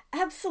plans.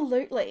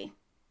 Absolutely.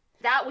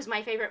 That was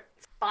my favorite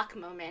Spock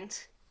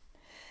moment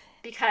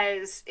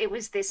because it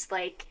was this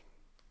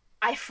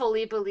I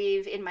fully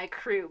believe in my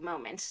crew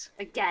moment.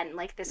 Again,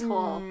 this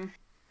whole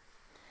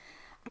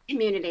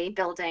community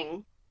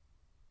building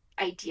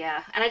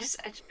idea. And I just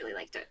really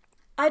liked it.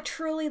 I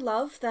truly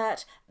love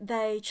that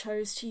they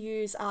chose to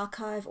use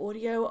archive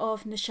audio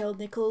of Nichelle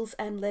Nichols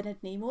and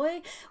Leonard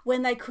Nimoy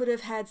when they could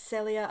have had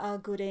Celia R.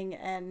 Gooding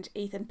and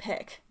Ethan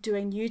Peck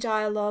doing new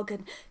dialogue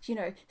and,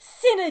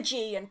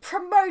 synergy and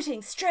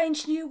promoting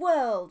Strange New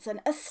Worlds and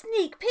a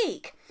sneak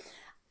peek.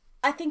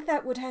 I think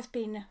that would have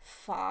been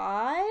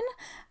fine,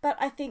 but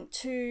I think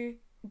to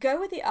go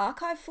with the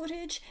archive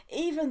footage,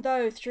 even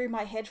though through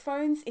my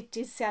headphones it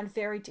did sound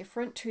very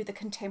different to the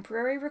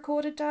contemporary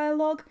recorded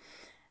dialogue,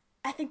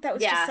 I think that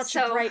was just such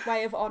a great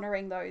way of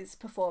honouring those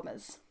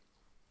performers.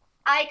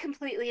 I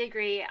completely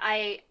agree.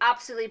 I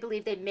absolutely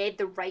believe they made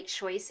the right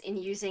choice in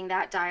using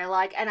that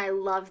dialogue, and I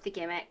love the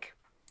gimmick.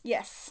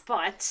 Yes.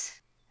 But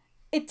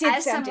it did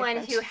as sound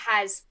someone different. who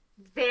has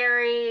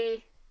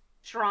very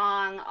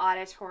strong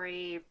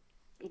auditory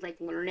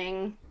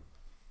learning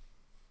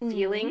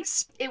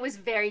feelings, it was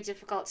very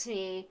difficult to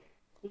me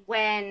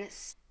when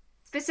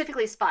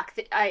specifically Spock.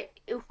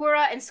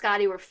 Uhura and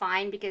Scotty were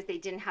fine because they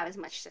didn't have as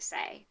much to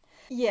say.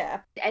 Yeah.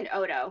 And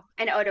Odo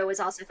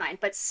was also fine.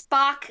 But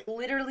Spock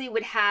literally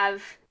would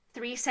have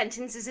 3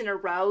 sentences in a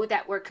row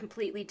that were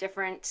completely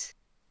different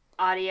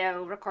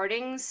audio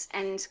recordings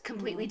and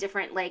completely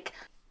different,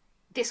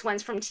 this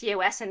one's from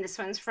TOS and this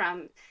one's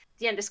from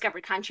The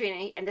Undiscovered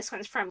Country and this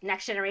one's from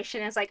Next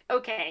Generation. And it's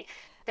okay,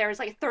 there's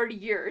 30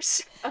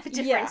 years of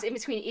difference in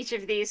between each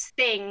of these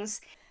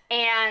things.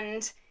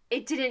 And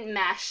it didn't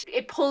mesh.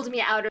 It pulled me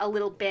out a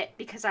little bit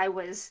because it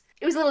was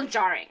a little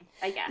jarring,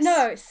 I guess.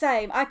 No,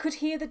 same. I could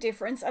hear the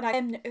difference, and I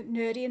am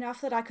nerdy enough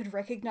that I could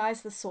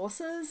recognise the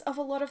sources of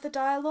a lot of the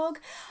dialogue.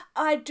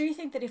 I do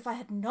think that if I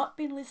had not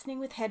been listening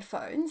with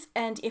headphones,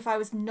 and if I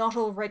was not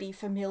already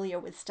familiar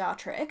with Star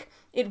Trek,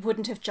 it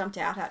wouldn't have jumped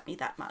out at me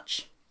that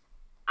much.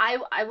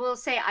 I will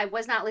say I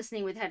was not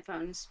listening with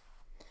headphones.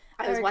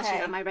 I was watching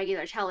it on my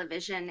regular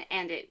television,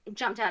 and it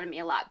jumped out at me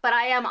a lot. But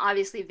I am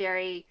obviously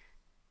very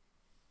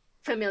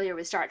familiar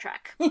with Star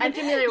Trek. I'm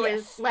familiar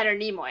with Leonard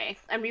Nimoy.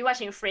 I'm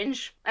rewatching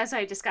Fringe, as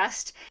I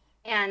discussed,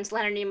 and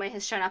Leonard Nimoy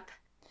has shown up,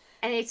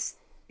 and it's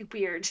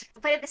weird.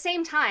 But at the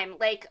same time,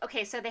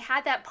 okay, so they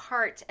had that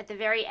part at the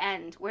very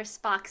end where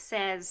Spock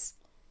says,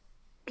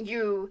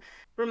 "You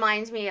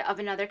remind me of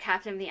another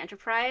captain of the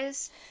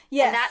Enterprise."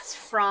 Yes. And that's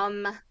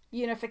from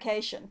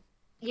Unification.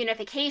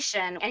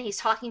 And he's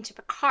talking to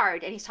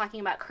Picard, and he's talking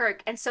about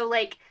Kirk. And so,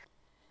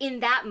 in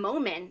that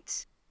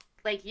moment,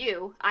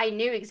 I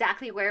knew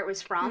exactly where it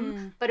was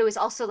from, but it was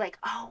also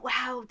oh,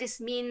 wow, this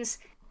means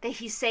that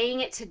he's saying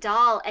it to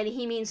Dahl, and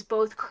he means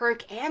both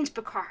Kirk and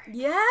Picard.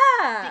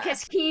 Yeah!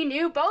 Because he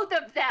knew both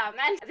of them.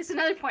 And this is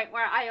another point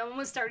where I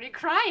almost started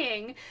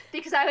crying,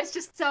 because I was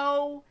just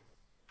so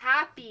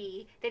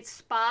happy that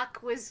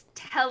Spock was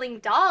telling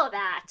Dahl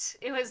that.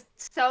 It was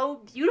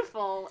so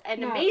beautiful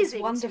and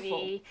amazing to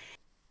me.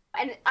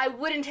 And I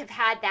wouldn't have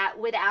had that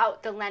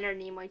without the Leonard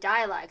Nimoy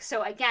dialogue.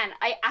 So again,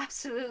 I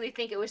absolutely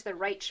think it was the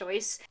right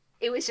choice.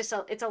 It was just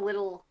it's a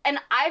little, and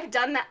I've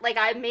done that.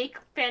 I make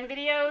fan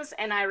videos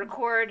and I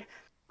record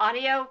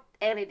audio,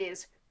 and it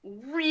is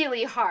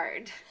really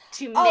hard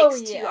to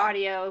mix to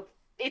audio.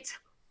 It's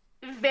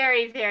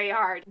very, very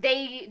hard.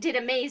 They did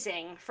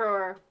amazing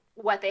for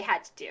what they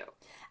had to do.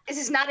 This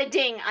is not a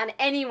ding on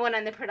anyone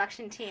on the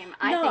production team.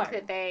 I think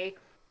that they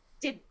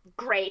did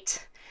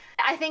great.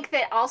 I think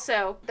that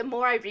also, the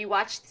more I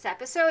rewatch this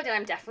episode, and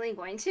I'm definitely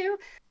going to,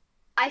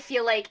 I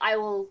feel like I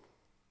will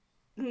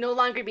no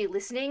longer be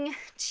listening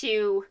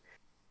to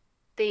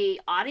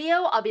the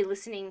audio. I'll be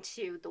listening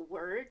to the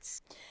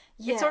words.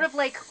 It's sort of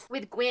like Yes.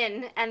 with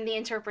Gwyn and the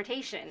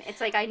interpretation.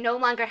 It's like I no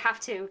longer have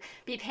to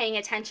be paying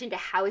attention to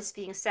how it's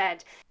being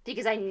said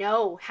because I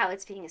know how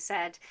it's being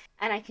said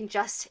and I can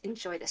just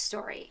enjoy the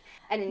story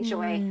and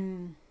enjoy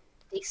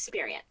the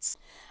experience.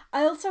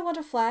 I also want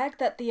to flag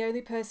that the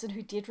only person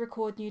who did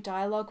record new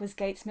dialogue was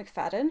Gates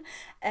McFadden,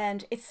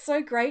 and it's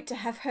so great to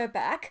have her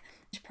back.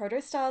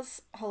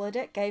 Protostar's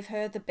holodeck gave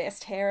her the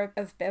best hair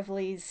of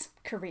Beverly's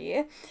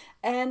career,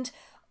 and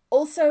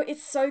also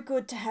it's so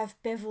good to have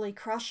Beverly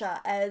Crusher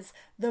as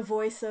the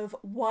voice of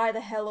why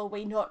the hell are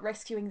we not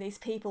rescuing these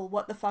people?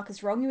 What the fuck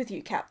is wrong with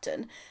you,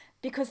 Captain?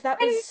 Because that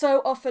was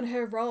so often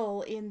her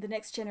role in The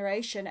Next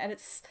Generation, and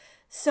it's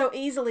so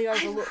easily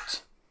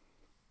overlooked.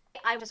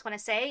 I just want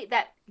to say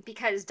that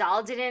because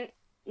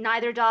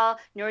neither Dahl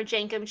nor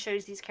Jankum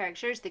chose these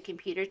characters, the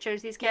computer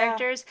chose these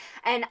characters,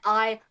 and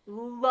I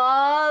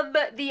love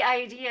the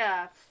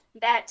idea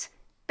that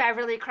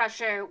Beverly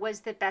Crusher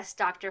was the best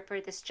doctor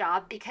for this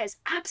job because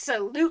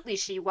absolutely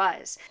she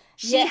was.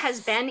 She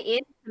has been in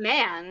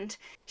command.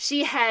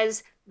 She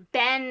has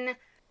been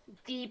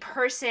the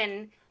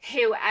person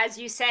who, as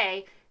you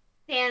say,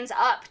 stands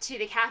up to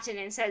the captain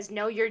and says,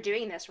 "No, you're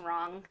doing this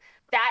wrong."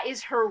 That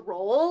is her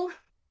role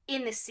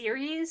in the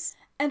series.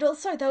 And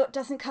also, though it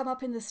doesn't come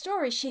up in the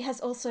story, she has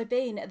also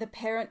been the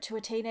parent to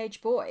a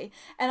teenage boy.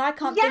 And I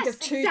can't think of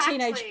two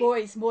teenage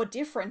boys more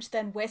different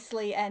than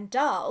Wesley and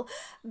Dahl.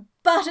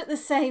 But at the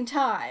same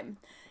time,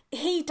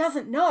 he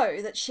doesn't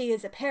know that she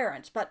is a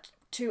parent, but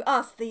to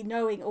us, the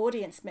knowing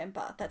audience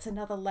member, that's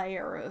another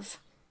layer of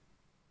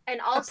and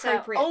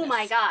also, oh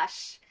my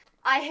gosh,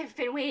 I have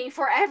been waiting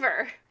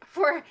forever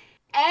for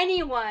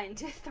anyone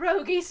to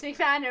throw Gates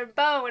McFadden a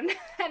bone.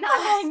 And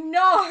I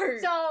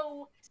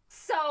know!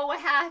 So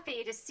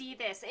happy to see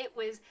this. It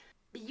was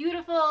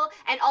beautiful.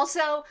 And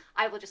also,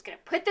 I will just gonna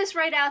put this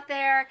right out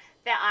there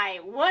that I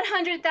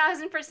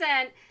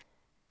 100,000%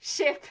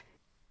 ship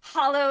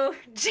Hollow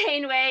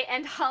Janeway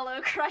and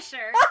Hollow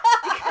Crusher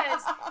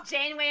because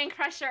Janeway and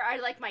Crusher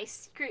are like my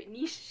secret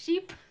niche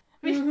sheep.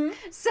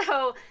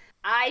 So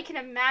I can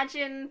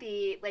imagine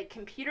the like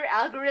computer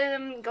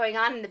algorithm going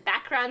on in the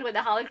background when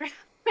the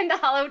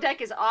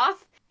holodeck is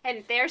off,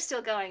 and they're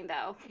still going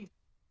though.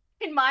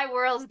 In my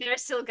world, they're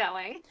still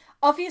going.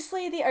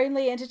 Obviously, the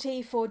only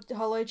entity for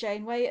Hollow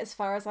Janeway, as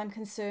far as I'm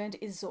concerned,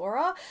 is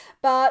Zora,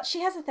 but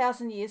she has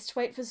 1,000 years to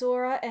wait for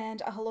Zora,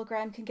 and a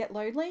hologram can get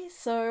lonely,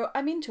 so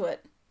I'm into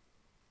it.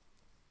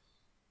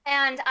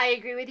 And I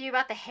agree with you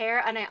about the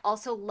hair, and I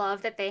also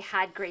love that they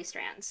had gray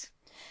strands.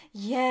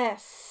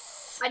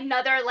 Yes.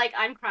 Another, like,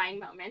 I'm crying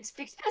moment,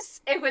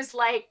 because it was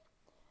like,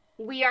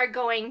 we are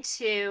going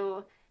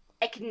to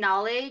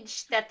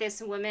acknowledge that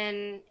this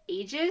woman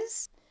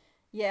ages.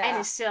 Yeah.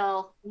 And is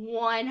still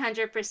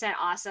 100%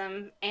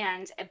 awesome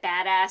and a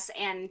badass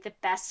and the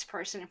best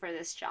person for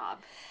this job.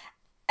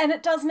 And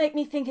it does make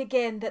me think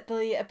again that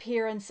the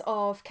appearance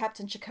of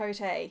Captain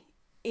Chakotay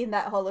in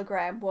that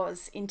hologram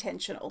was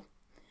intentional.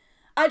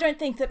 I don't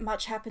think that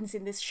much happens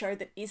in this show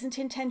that isn't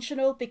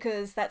intentional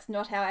because that's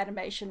not how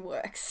animation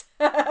works.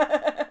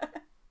 Right.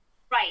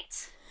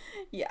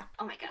 Yeah.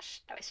 Oh my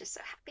gosh, I was just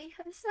so happy.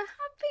 I was so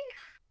happy.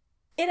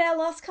 In our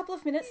last couple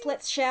of minutes,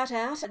 let's shout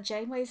out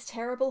Janeway's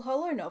terrible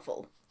holo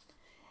novel.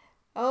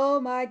 Oh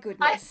my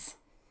goodness.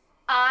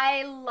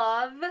 I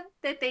love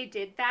that they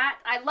did that.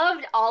 I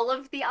loved all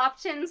of the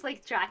options,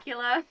 like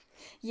Dracula.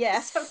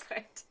 Yes. So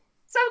good.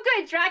 So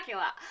good,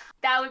 Dracula.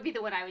 That would be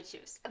the one I would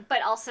choose.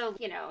 But also,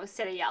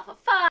 City Alpha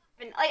 5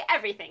 and like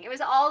everything. It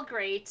was all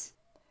great.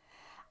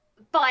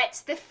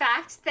 But the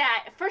fact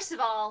that, first of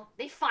all,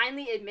 they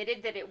finally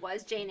admitted that it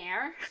was Jane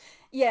Eyre.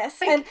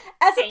 Yes, and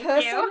as a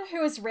person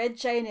who has read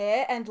Jane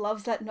Eyre and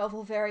loves that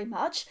novel very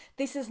much,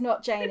 this is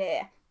not Jane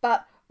Eyre.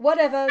 But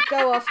whatever,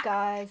 go off,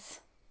 guys.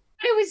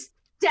 It was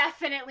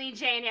definitely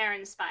Jane Eyre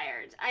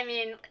inspired. I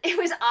mean, it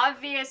was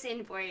obvious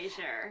in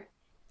Voyager.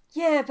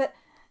 Yeah, but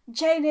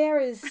Jane Eyre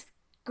is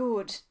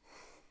good.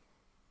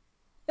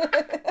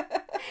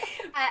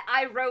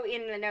 I wrote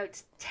in the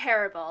notes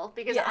terrible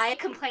because I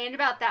complained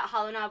about that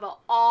holo novel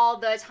all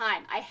the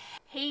time. I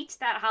hate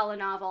that holo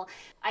novel.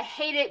 I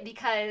hate it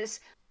because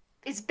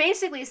it's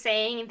basically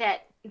saying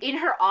that in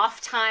her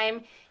off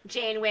time,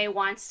 Janeway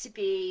wants to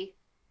be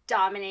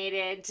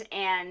dominated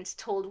and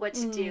told what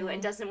to do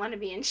and doesn't want to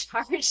be in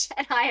charge.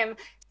 And I am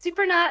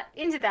super not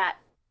into that.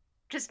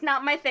 Just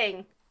not my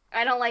thing.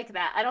 I don't like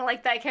that. I don't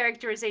like that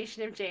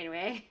characterization of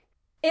Janeway.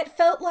 It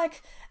felt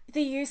like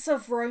the use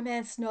of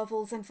romance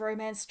novels and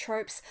romance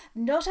tropes,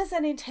 not as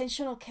an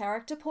intentional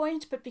character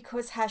point, but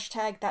because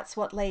 #that's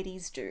what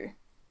ladies do.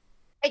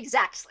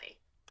 Exactly.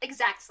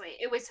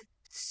 It was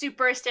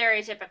super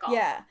stereotypical.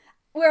 Yeah.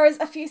 Whereas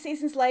a few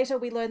seasons later,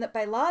 we learn that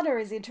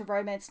B'Elanna is into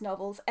romance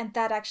novels, and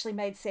that actually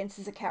made sense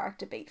as a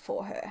character beat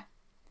for her.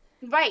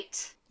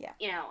 Right. Yeah.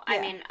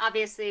 I mean,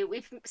 obviously,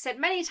 we've said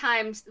many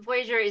times,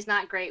 Voyager is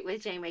not great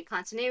with Janeway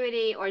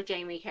continuity or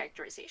Janeway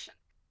characterization.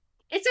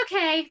 It's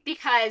okay,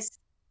 because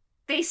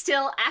they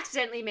still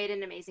accidentally made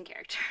an amazing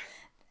character.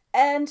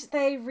 And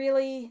they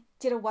really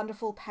did a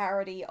wonderful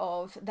parody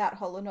of that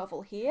holo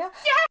novel here.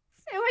 Yes!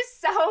 It was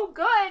so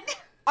good!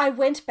 I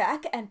went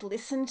back and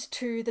listened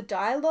to the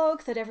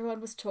dialogue that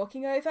everyone was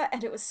talking over,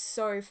 and it was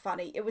so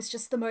funny. It was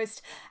just the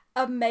most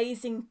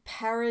amazing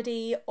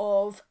parody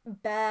of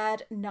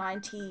bad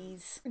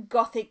 90s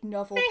gothic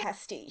novel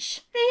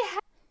pastiche. They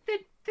had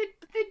the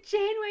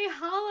Janeway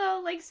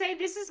Hollow like say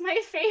this is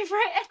my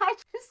favorite, and I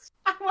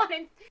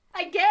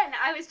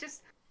was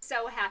just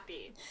so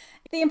happy.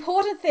 The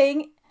important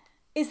thing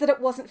is that it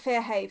wasn't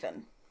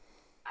Fairhaven.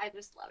 I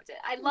just loved it.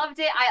 I loved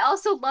it. I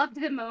also loved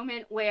the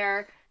moment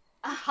where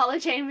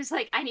Holojane was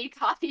like, I need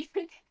coffee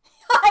for this.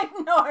 I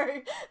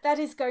know! That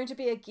is going to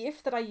be a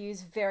gif that I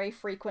use very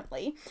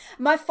frequently.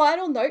 My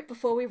final note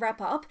before we wrap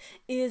up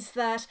is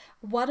that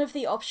one of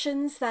the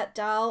options that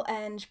Dal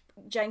and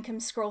Jankum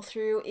scroll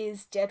through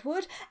is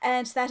Deadwood,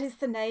 and that is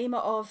the name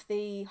of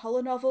the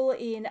holonovel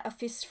in A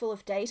Fistful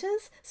of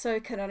Datas,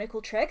 so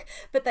canonical Trek,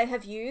 but they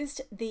have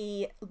used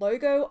the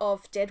logo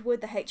of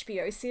Deadwood, the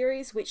HBO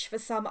series, which for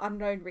some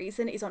unknown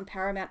reason is on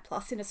Paramount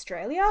Plus in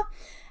Australia,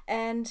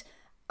 and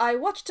I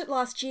watched it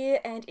last year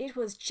and it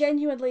was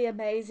genuinely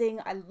amazing.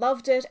 I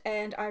loved it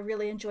and I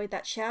really enjoyed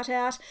that shout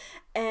out,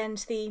 and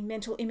the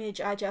mental image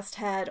I just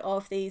had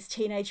of these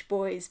teenage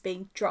boys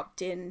being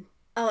dropped in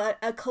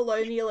a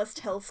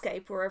colonialist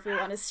hellscape where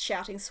everyone is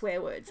shouting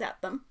swear words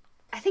at them.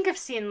 I think I've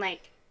seen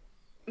like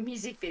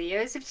music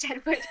videos of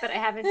Deadwood, but I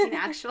haven't seen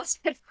actual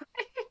Deadwood.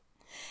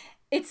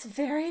 It's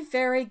very,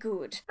 very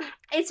good.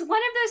 It's one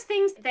of those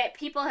things that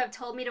people have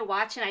told me to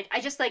watch, and I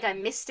just like I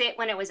missed it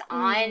when it was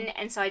on,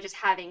 and so I just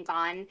haven't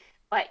gone.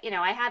 But, you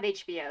know, I have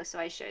HBO, so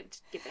I should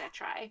give it a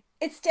try.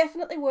 It's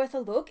definitely worth a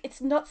look. It's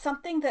not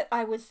something that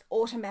I would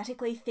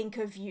automatically think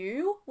of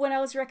you when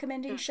I was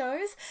recommending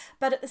shows,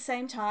 but at the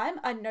same time,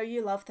 I know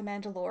you love The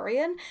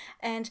Mandalorian,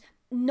 and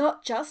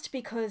not just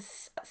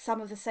because some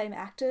of the same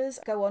actors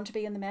go on to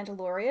be in The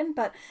Mandalorian,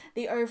 but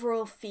the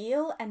overall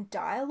feel and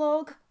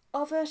dialogue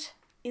of it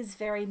is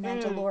very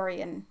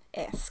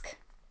Mandalorian-esque.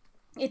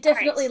 It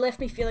definitely left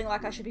me feeling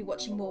like I should be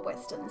watching more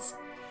Westerns.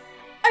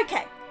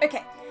 Okay.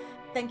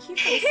 Thank you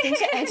for listening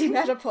to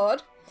Antimatter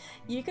Pod.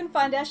 You can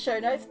find our show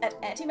notes at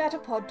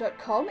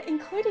antimatterpod.com,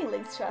 including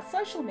links to our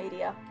social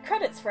media,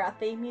 credits for our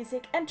theme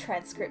music, and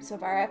transcripts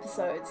of our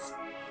episodes.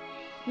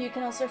 You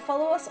can also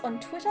follow us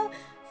on Twitter,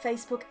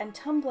 Facebook, and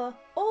Tumblr,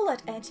 all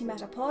at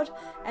antimatterpod,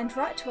 and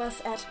write to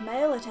us at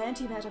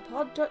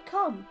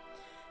mail@antimatterpod.com.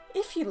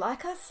 If you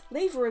like us,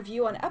 leave a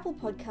review on Apple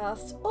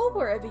Podcasts or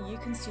wherever you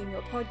consume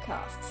your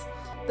podcasts.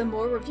 The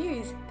more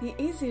reviews, the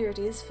easier it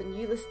is for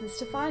new listeners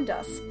to find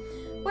us.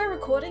 We're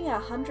recording our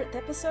 100th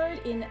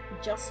episode in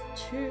just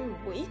 2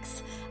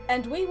 weeks,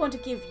 and we want to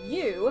give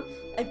you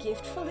a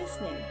gift for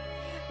listening.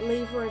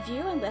 Leave a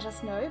review and let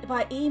us know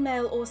by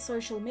email or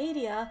social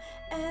media,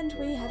 and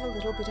we have a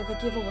little bit of a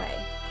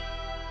giveaway.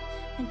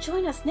 And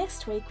join us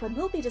next week when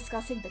we'll be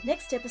discussing the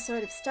next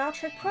episode of Star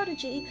Trek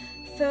Prodigy,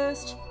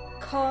 First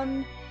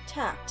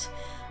Contact.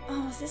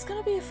 Oh, is this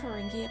going to be a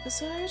Ferengi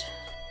episode?